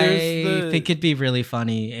 I think it'd be really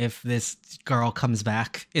funny if this girl comes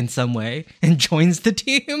back in some way and joins the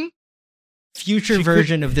team. Future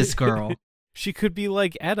version of this girl. She could be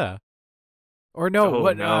like Edda, or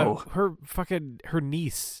no, no. her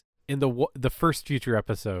niece in the first future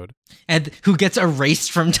episode, And who gets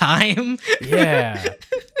erased from time. Yeah.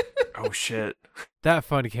 Oh shit. That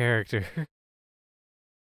fun character.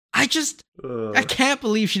 I can't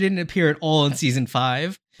believe she didn't appear at all in season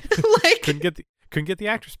 5. Like, couldn't get the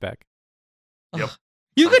actress back. Yep.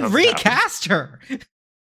 You could Sometimes recast her.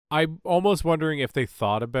 I'm almost wondering if they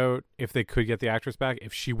thought about if they could get the actress back,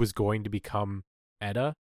 if she was going to become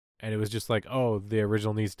Edda, and it was just like, oh, the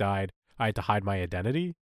original niece died, I had to hide my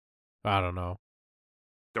identity. I don't know.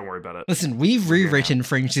 Don't worry about it. Listen, we've rewritten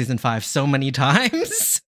Fringe season 5 so many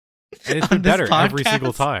times. And it's been on this better every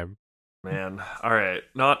single podcast. time. Man, all right,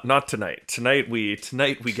 not tonight. Tonight we get Make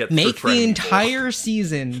through the Primeval. entire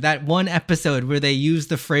season that one episode where they use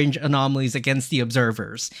the Fringe anomalies against the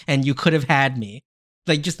observers, and you could have had me.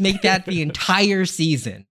 Like, just make that the entire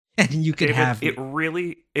season, and you could David, have me.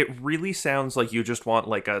 it really sounds like you just want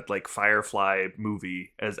like a Firefly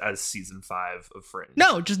movie as season 5 of Fringe.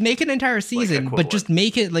 No, just make an entire season, but just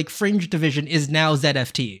make it like Fringe Division is now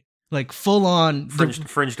ZFT. Like, full on.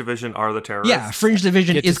 Fringe Division are the terrorists. Yeah, Fringe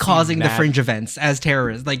Division Get to is see causing the Matt. Fringe events as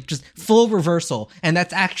terrorists. Like, just full reversal. And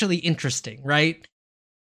that's actually interesting, right?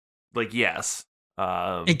 Like yes.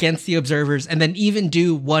 Against the observers. And then even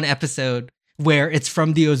do one episode where it's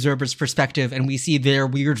from the observers' perspective and we see their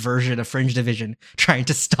weird version of Fringe Division trying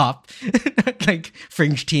to stop, like,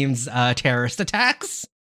 Fringe Team's terrorist attacks.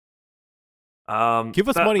 Give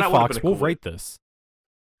us money, that would've Fox. been a We'll cool- write this.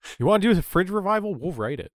 You want to do a Fringe revival? We'll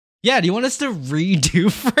write it. Yeah, do you want us to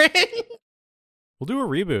redo Fringe? We'll do a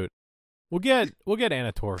reboot. We'll get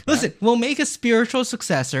Anna Torv back. Listen, we'll make a spiritual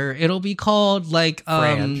successor. It'll be called like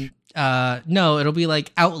Frange. no, it'll be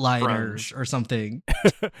like Outliners or something.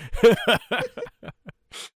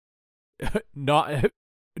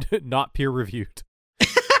 not peer reviewed.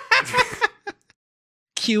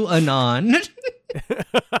 QAnon.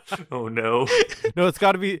 Oh no. No, it's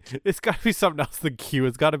got to be something else than Q.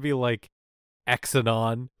 It's got to be like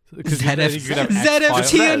Exanon.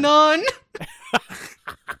 ZFT Anon.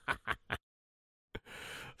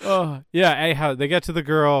 Oh yeah. Anyhow, they get to the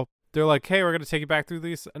girl. They're like, "Hey, we're gonna take you back through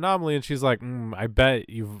this anomaly," and she's like, "I bet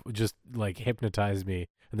you've just like hypnotized me,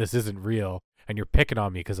 and this isn't real, and you're picking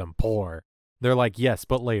on me because I'm poor." They're like, "Yes,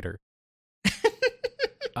 but later."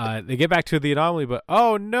 They get back to the anomaly, but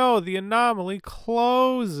oh no, the anomaly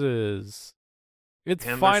closes. It's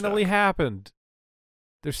And they're finally stuck. happened.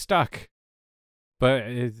 They're stuck. But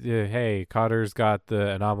hey, Cotter's got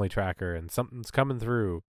the anomaly tracker and something's coming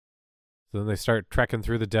through. So then they start trekking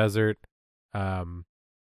through the desert.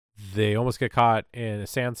 They almost get caught in a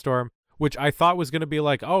sandstorm, which I thought was going to be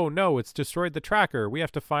like, oh no, it's destroyed the tracker. We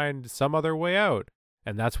have to find some other way out.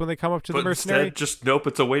 And that's when they come up to the mercenary. Instead, just nope,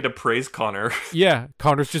 it's a way to praise Connor. Yeah,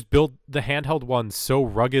 Connor's just built the handheld one so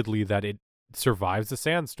ruggedly that it survives the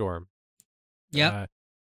sandstorm. Yep.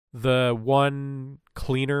 The one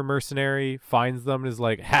cleaner mercenary finds them and is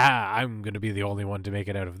like, ha, I'm going to be the only one to make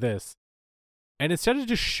it out of this. And instead of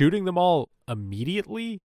just shooting them all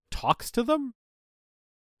immediately, talks to them?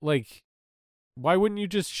 Like, why wouldn't you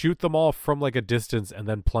just shoot them all from like a distance and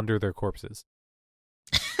then plunder their corpses?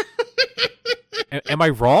 Am I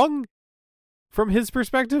wrong from his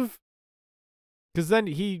perspective? Because then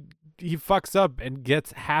he fucks up and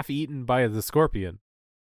gets half eaten by the scorpion.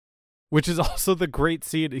 Which is also the great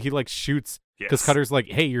scene. He like shoots because Cutter's like,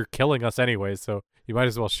 hey, you're killing us anyway, so you might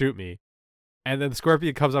as well shoot me. And then the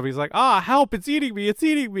scorpion comes up and he's like, help, it's eating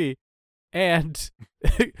me. And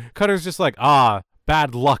Cutter's just like,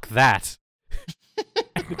 bad luck that.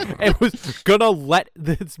 And was gonna let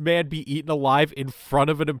this man be eaten alive in front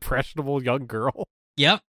of an impressionable young girl.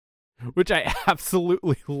 Yep. Which I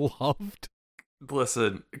absolutely loved.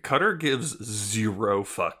 Listen, Cutter gives zero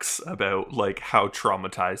fucks about like how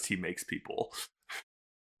traumatized he makes people.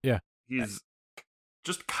 Yeah. He's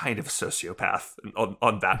just kind of a sociopath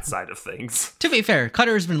on that side of things. To be fair,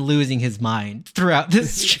 Cutter's been losing his mind throughout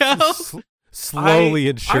this show. Slowly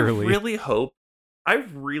and surely. I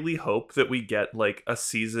really hope that we get like a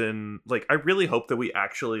season, like I really hope that we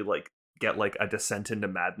actually like get like a descent into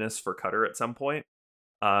madness for Cutter at some point.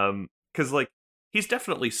 Cuz like he's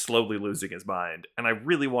definitely slowly losing his mind, and I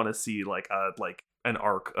really want to see like an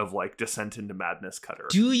arc of like descent into madness Cutter.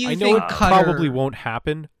 Do you I think know it Cutter probably won't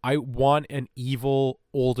happen. I want an evil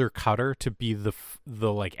older Cutter to be the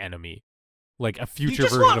like enemy. Like a future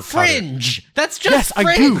version of Fringe. Cutter. That's just yes,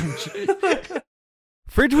 Fringe. I do.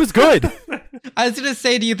 Fringe was good. I was gonna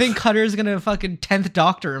say, do you think Cutter's gonna fucking 10th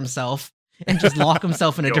Doctor himself and just lock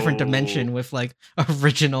himself in a different dimension with like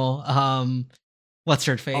original what's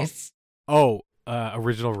her face?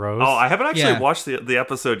 Original Rose. Oh, I haven't actually watched the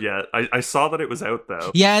episode yet. I saw that it was out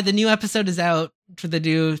though. Yeah, the new episode is out for the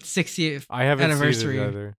new 60th anniversary. Seen it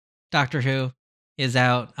either. Doctor Who is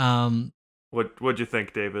out. What'd you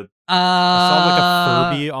think, David? I saw like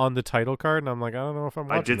a Furby on the title card, and I'm like, I don't know if I'm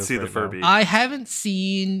watching I did this see right the Furby. now. I haven't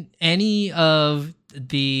seen any of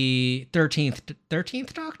the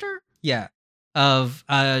 13th Doctor. Yeah, of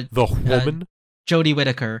the woman, Jodie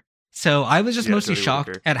Whittaker. So I was just mostly Jodie shocked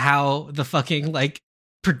Whittaker. at how the fucking like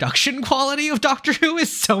production quality of Doctor Who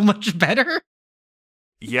is so much better.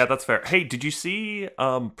 Yeah, that's fair. Hey, did you see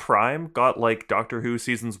Prime got like Doctor Who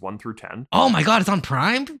seasons 1 through 10? Oh my god, it's on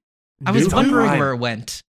Prime? I was wondering where it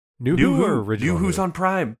went. New Who or original? New Who's on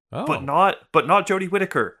Prime, oh. but not Jodie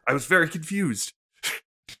Whittaker. I was very confused.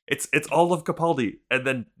 It's all of Capaldi, and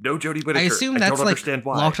then no Jodie Whittaker. I assume I that's don't like understand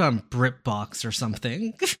why. locked on BritBox or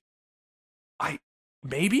something.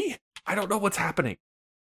 Maybe? I don't know what's happening.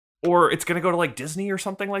 Or it's gonna go to like Disney or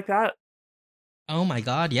something like that. Oh my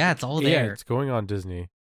god, yeah, it's all there. Yeah, it's going on Disney.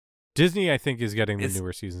 Disney, I think, is getting the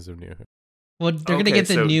newer seasons of New Who. Well, they're gonna get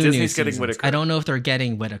the so new Disney's seasons. getting Whittaker. I don't know if they're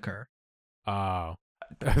getting Whittaker. Oh.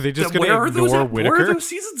 Are they just going Where to ignore Whittaker? Where are those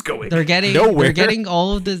seasons going? They're getting Nowhere. They're getting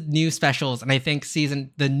all of the new specials, and I think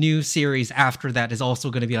the new series after that is also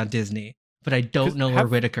going to be on Disney. But I don't know where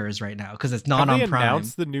Whittaker is right now because it's not on Have they Prime.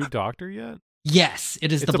 announced the new Doctor yet? Yes,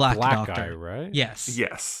 it is It's the Black Doctor, Doctor, right? Yes.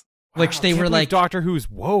 Yes. Which they were like, Doctor Who's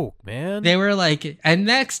woke, man. They were like, and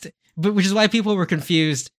next, but which is why people were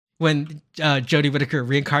confused when Jodie Whittaker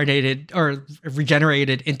reincarnated or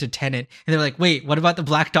regenerated into Tennant, and they're like, "Wait, what about the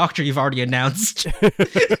Black Doctor you've already announced?"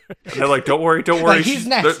 They're like, "Don't worry, Like, he's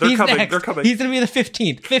next. They're he's coming. next. They're coming. He's gonna be the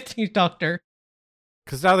 15th Doctor."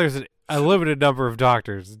 Because now there's a limited number of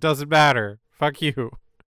doctors. It doesn't matter. Fuck you.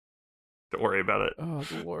 Don't worry about it. Oh,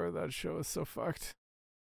 the lore of that show is so fucked.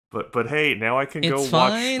 But hey, now I can go It's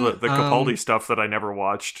watch fine. the Capaldi stuff that I never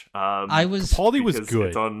watched. Capaldi was good.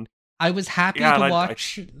 It's on. I was happy to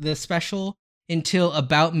watch the special until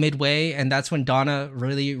about midway, and that's when Donna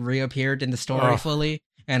really reappeared in the story fully,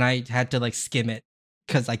 and I had to like skim it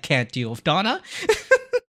because I can't deal with Donna.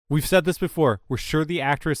 We've said this before. We're sure the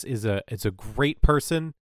actress is a Well, great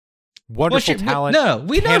person, wonderful talent. No,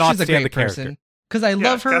 we know cannot she's a stand great the character. person because I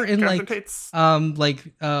love her in Catherine like Tate's-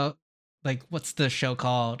 like what's the show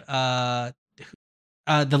called? The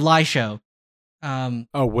Lie Show.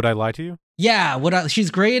 Would I lie to you? Yeah, she's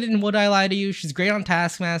great in Would I Lie to You? She's great on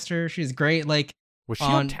Taskmaster. She's great like Was she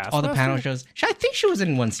on Taskmaster? all the panel shows. I think she was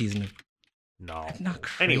in one season of No. not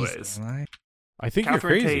crazy. Anyways. am I? I think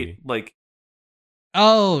Catherine you're crazy. Tate, like,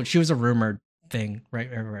 Oh, she was a rumored thing. Right.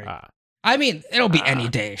 I mean, it'll be any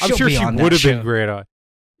day. I'm She'll sure be she on would that have been show. great on.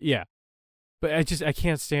 Yeah, but I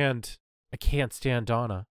can't stand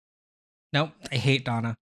Donna. Nope, I hate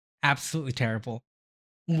Donna. Absolutely terrible.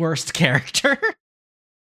 Worst character.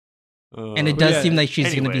 And it does seem like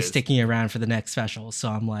she's going to be sticking around for the next special. So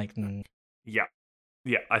I'm like, Yeah.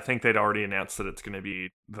 I think they'd already announced that it's going to be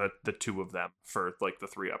the two of them for like the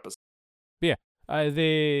 3 episodes. Yeah,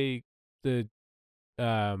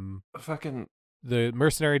 Fucking. the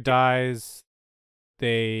mercenary dies.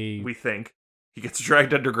 We think he gets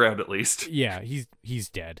dragged underground at least. Yeah, he's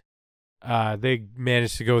dead. They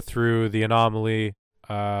managed to go through the anomaly.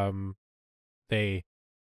 They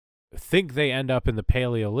think they end up in the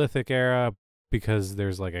Paleolithic era because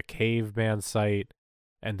there's like a caveman site,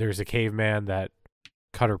 and there's a caveman that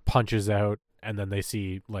Cutter punches out, and then they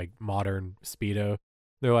see like modern Speedo.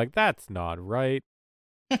 They're like, that's not right.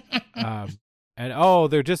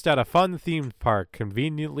 And they're just at a fun themed park,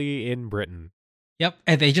 conveniently in Britain. Yep,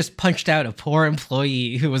 and they just punched out a poor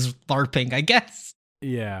employee who was LARPing, I guess.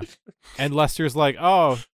 Yeah. And Lester's like,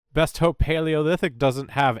 oh, best hope Paleolithic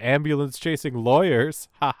doesn't have ambulance chasing lawyers.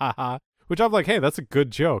 Ha ha ha. Which I'm like, hey, that's a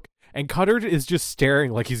good joke. And Cutter is just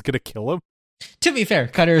staring like he's going to kill him. To be fair,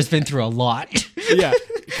 Cutter has been through a lot. Yeah.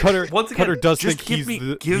 Cutter does just think give he's me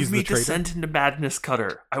the traitor. Descent into Madness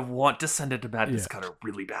Cutter. I want Descent into Madness Cutter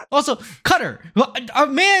really bad. Also, Cutter, a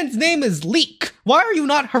man's name is Leak. Why are you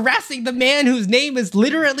not harassing the man whose name is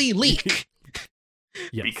literally Leak?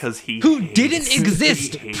 Yes. Because who didn't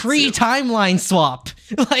exist pre-timeline swap.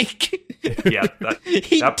 Like, yeah,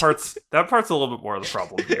 that part's a little bit more of the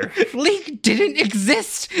problem here. Leak didn't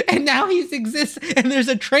exist, and now he exists, and there's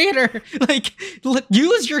a traitor. Like,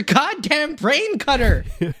 use your goddamn brain, Cutter.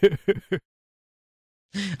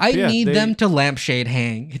 I need them to lampshade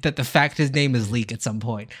Hang that the fact his name is Leak at some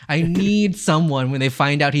point. I need someone when they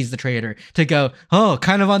find out he's the traitor to go, oh,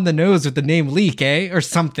 kind of on the nose with the name Leak, eh? Or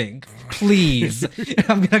something. Please.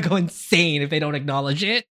 I'm going to go insane if they don't acknowledge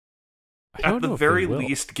it. At the very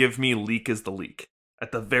least, give me Leak as the Leak.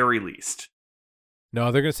 At the very least.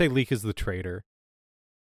 No, they're going to say Leak is the traitor.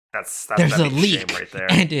 There's a Leak, right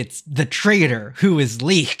there. And it's the traitor who is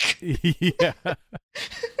Leak. Yeah.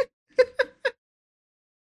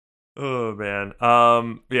 Oh man.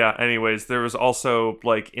 Yeah, anyways, there was also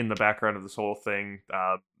like in the background of this whole thing,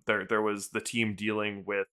 there was the team dealing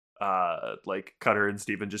with like Cutter and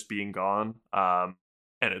Steven just being gone. And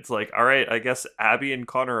it's like, all right, I guess Abby and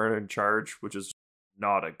Connor are in charge, which is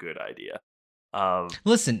not a good idea.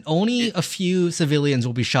 Listen, only a few civilians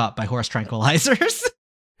will be shot by horse tranquilizers.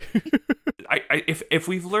 If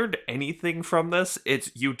we've learned anything from this,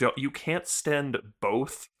 it's you can't send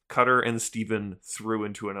both Cutter and Steven through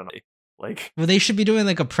into an anomaly. Like, well, they should be doing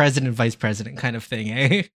like a president vice president kind of thing,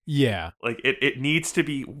 eh? Yeah. Like it needs to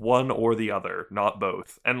be one or the other, not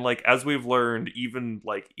both. And like as we've learned, even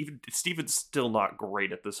Steven's still not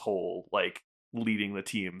great at this whole like leading the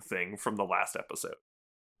team thing from the last episode.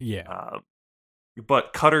 Yeah.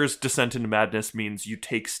 But Cutter's descent into madness means you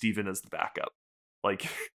take Steven as the backup.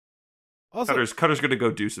 Like, also, Cutter's gonna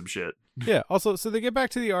go do some shit. Yeah. Also, so they get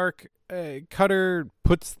back to the Ark. Cutter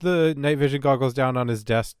puts the night vision goggles down on his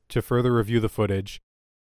desk to further review the footage,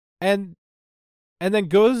 and then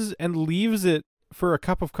goes and leaves it for a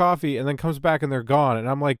cup of coffee, and then comes back and they're gone. And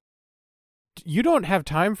I'm like, you don't have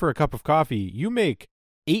time for a cup of coffee. You make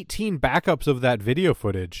 18 backups of that video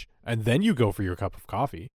footage, and then you go for your cup of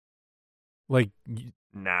coffee. Like,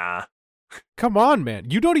 nah. Come on,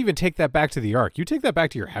 man. You don't even take that back to the Ark. You take that back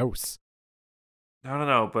to your house.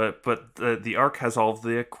 No, but the Ark has all of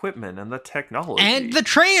the equipment and the technology. And the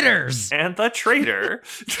traitors! And the traitor!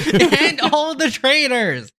 And all the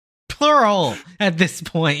traitors! Plural at this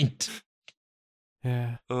point.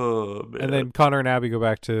 Yeah. Oh, man. And then Connor and Abby go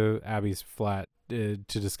back to Abby's flat to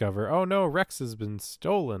discover, oh no, Rex has been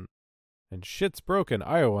stolen. And shit's broken.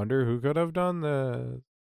 I wonder who could have done this.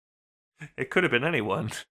 It could have been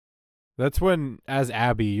anyone. That's when, as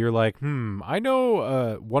Abby, you're like, I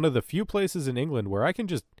know one of the few places in England where I can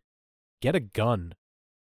just get a gun.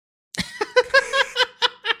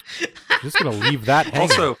 Just gonna leave that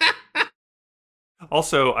hanging.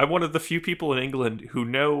 Also, I'm one of the few people in England who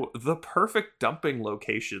know the perfect dumping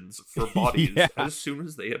locations for bodies as soon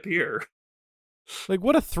as they appear. Like,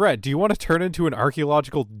 what a threat. Do you want to turn into an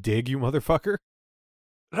archaeological dig, you motherfucker?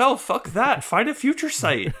 Hell, fuck that. Find a future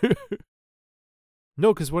site.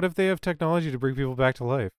 No, because what if they have technology to bring people back to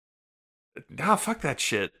life? Nah, fuck that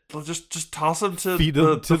shit. They'll just toss them to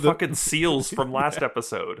the fucking seals from last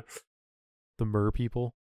episode. The mer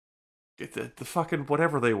people? The fucking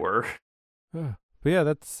whatever they were. But yeah,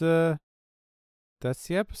 that's That's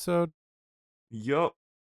the episode. Yup.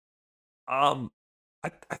 I'm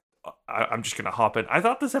just gonna hop in. I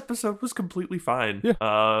thought this episode was completely fine.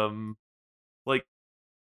 Yeah. Like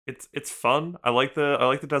it's fun. I like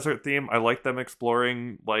the desert theme. I like them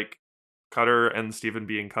exploring like Cutter and Steven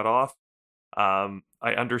being cut off.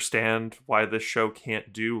 I understand why this show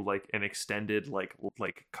can't do like an extended like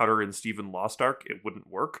Cutter and Steven Lost arc. It wouldn't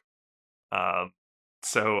work.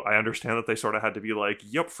 So I understand that they sort of had to be like,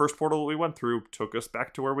 yep, first portal we went through took us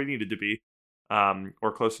back to where we needed to be.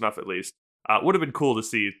 Or close enough at least. Would have been cool to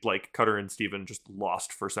see like Cutter and Steven just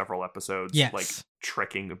lost for several episodes, Yes. like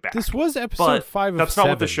trekking back. This was episode But 5 of that's 7.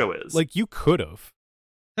 not what the show is. Like, you could have.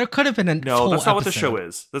 There could have been a No, full that's not what the episode. show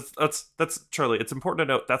is. That's Charlie. It's important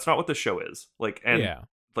to note that's not what the show is. Like, and Yeah.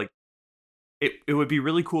 like, it would be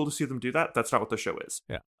really cool to see them do that. That's not what the show is.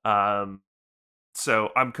 Yeah. So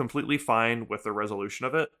I'm completely fine with the resolution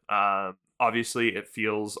of it. Obviously, it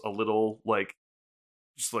feels a little like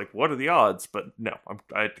just like what are the odds? But no,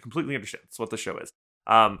 I completely understand. It's what the show is.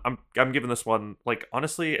 I'm giving this one like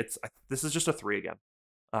honestly, this is just a 3 again.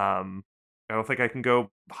 I don't think I can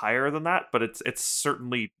go higher than that, but it's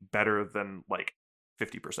certainly better than like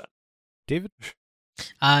 50%. David?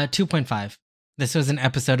 2.5. This was an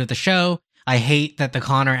episode of the show. I hate that the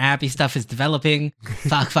Connor Abby stuff is developing.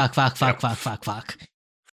 Fuck.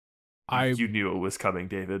 You knew it was coming,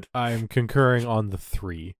 David. I'm concurring on the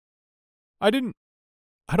 3. I don't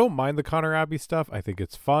mind the Connor Abbey stuff. I think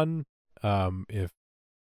it's fun.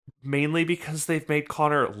 Mainly because they've made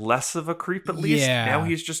Connor less of a creep at least. Yeah. Now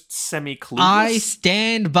he's just semi-clueless. I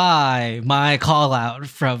stand by my call out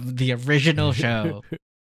from the original show.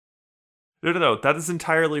 No. That is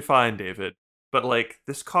entirely fine, David. But, like,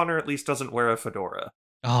 this Connor at least doesn't wear a fedora.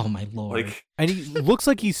 Oh my lord. Like, and he looks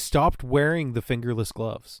like he stopped wearing the fingerless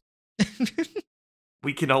gloves.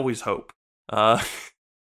 we can always hope. Oh,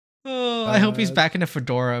 I hope he's back in a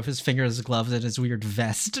fedora with his fingers gloves and his weird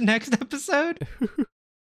vest next episode.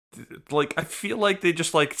 Like, I feel like they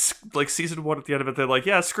just, like season 1 at the end of it, they're like,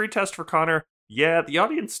 yeah, screen test for Connor. Yeah, the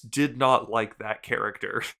audience did not like that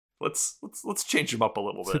character. Let's change him up a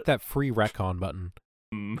little Let's bit. hit that free retcon button.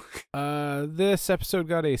 This episode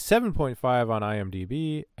got a 7.5 on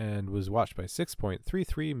IMDb and was watched by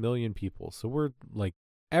 6.33 million people. So we're like,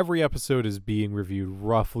 every episode is being reviewed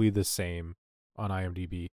roughly the same on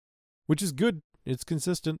IMDb, which is good. It's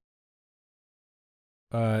consistent.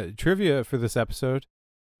 Trivia for this episode.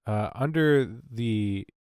 Under the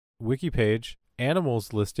wiki page,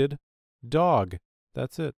 animals listed, dog.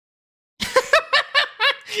 That's it.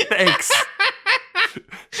 Thanks.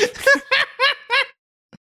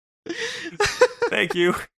 Thank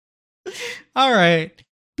you. All right.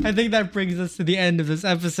 I think that brings us to the end of this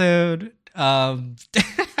episode.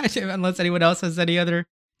 Unless anyone else has any other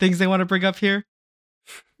things they want to bring up here.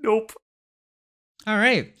 Nope. All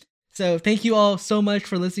right. So thank you all so much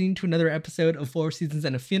for listening to another episode of 4 Seasons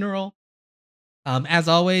and a Funeral. As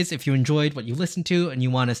always, if you enjoyed what you listened to and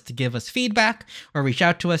you want us to give us feedback or reach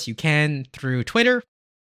out to us, you can through Twitter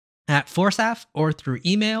at FSAAF or through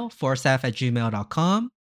email,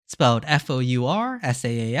 forsaaf@gmail.com, spelled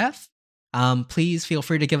FOURSAAF. Please feel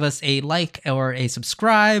free to give us a like or a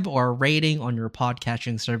subscribe or a rating on your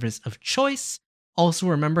podcasting service of choice. Also,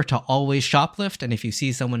 remember to always shoplift, and if you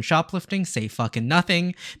see someone shoplifting, say fucking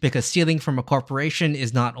nothing, because stealing from a corporation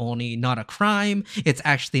is not only not a crime, it's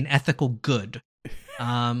actually an ethical good.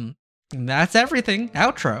 That's everything.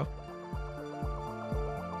 Outro.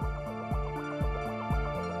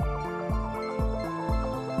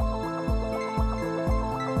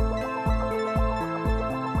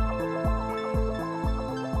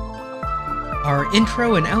 Our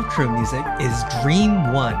intro and outro music is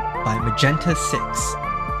Dream 1 by Magenta 6.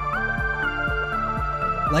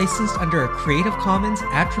 Licensed under a Creative Commons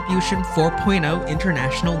Attribution 4.0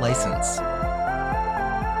 International License.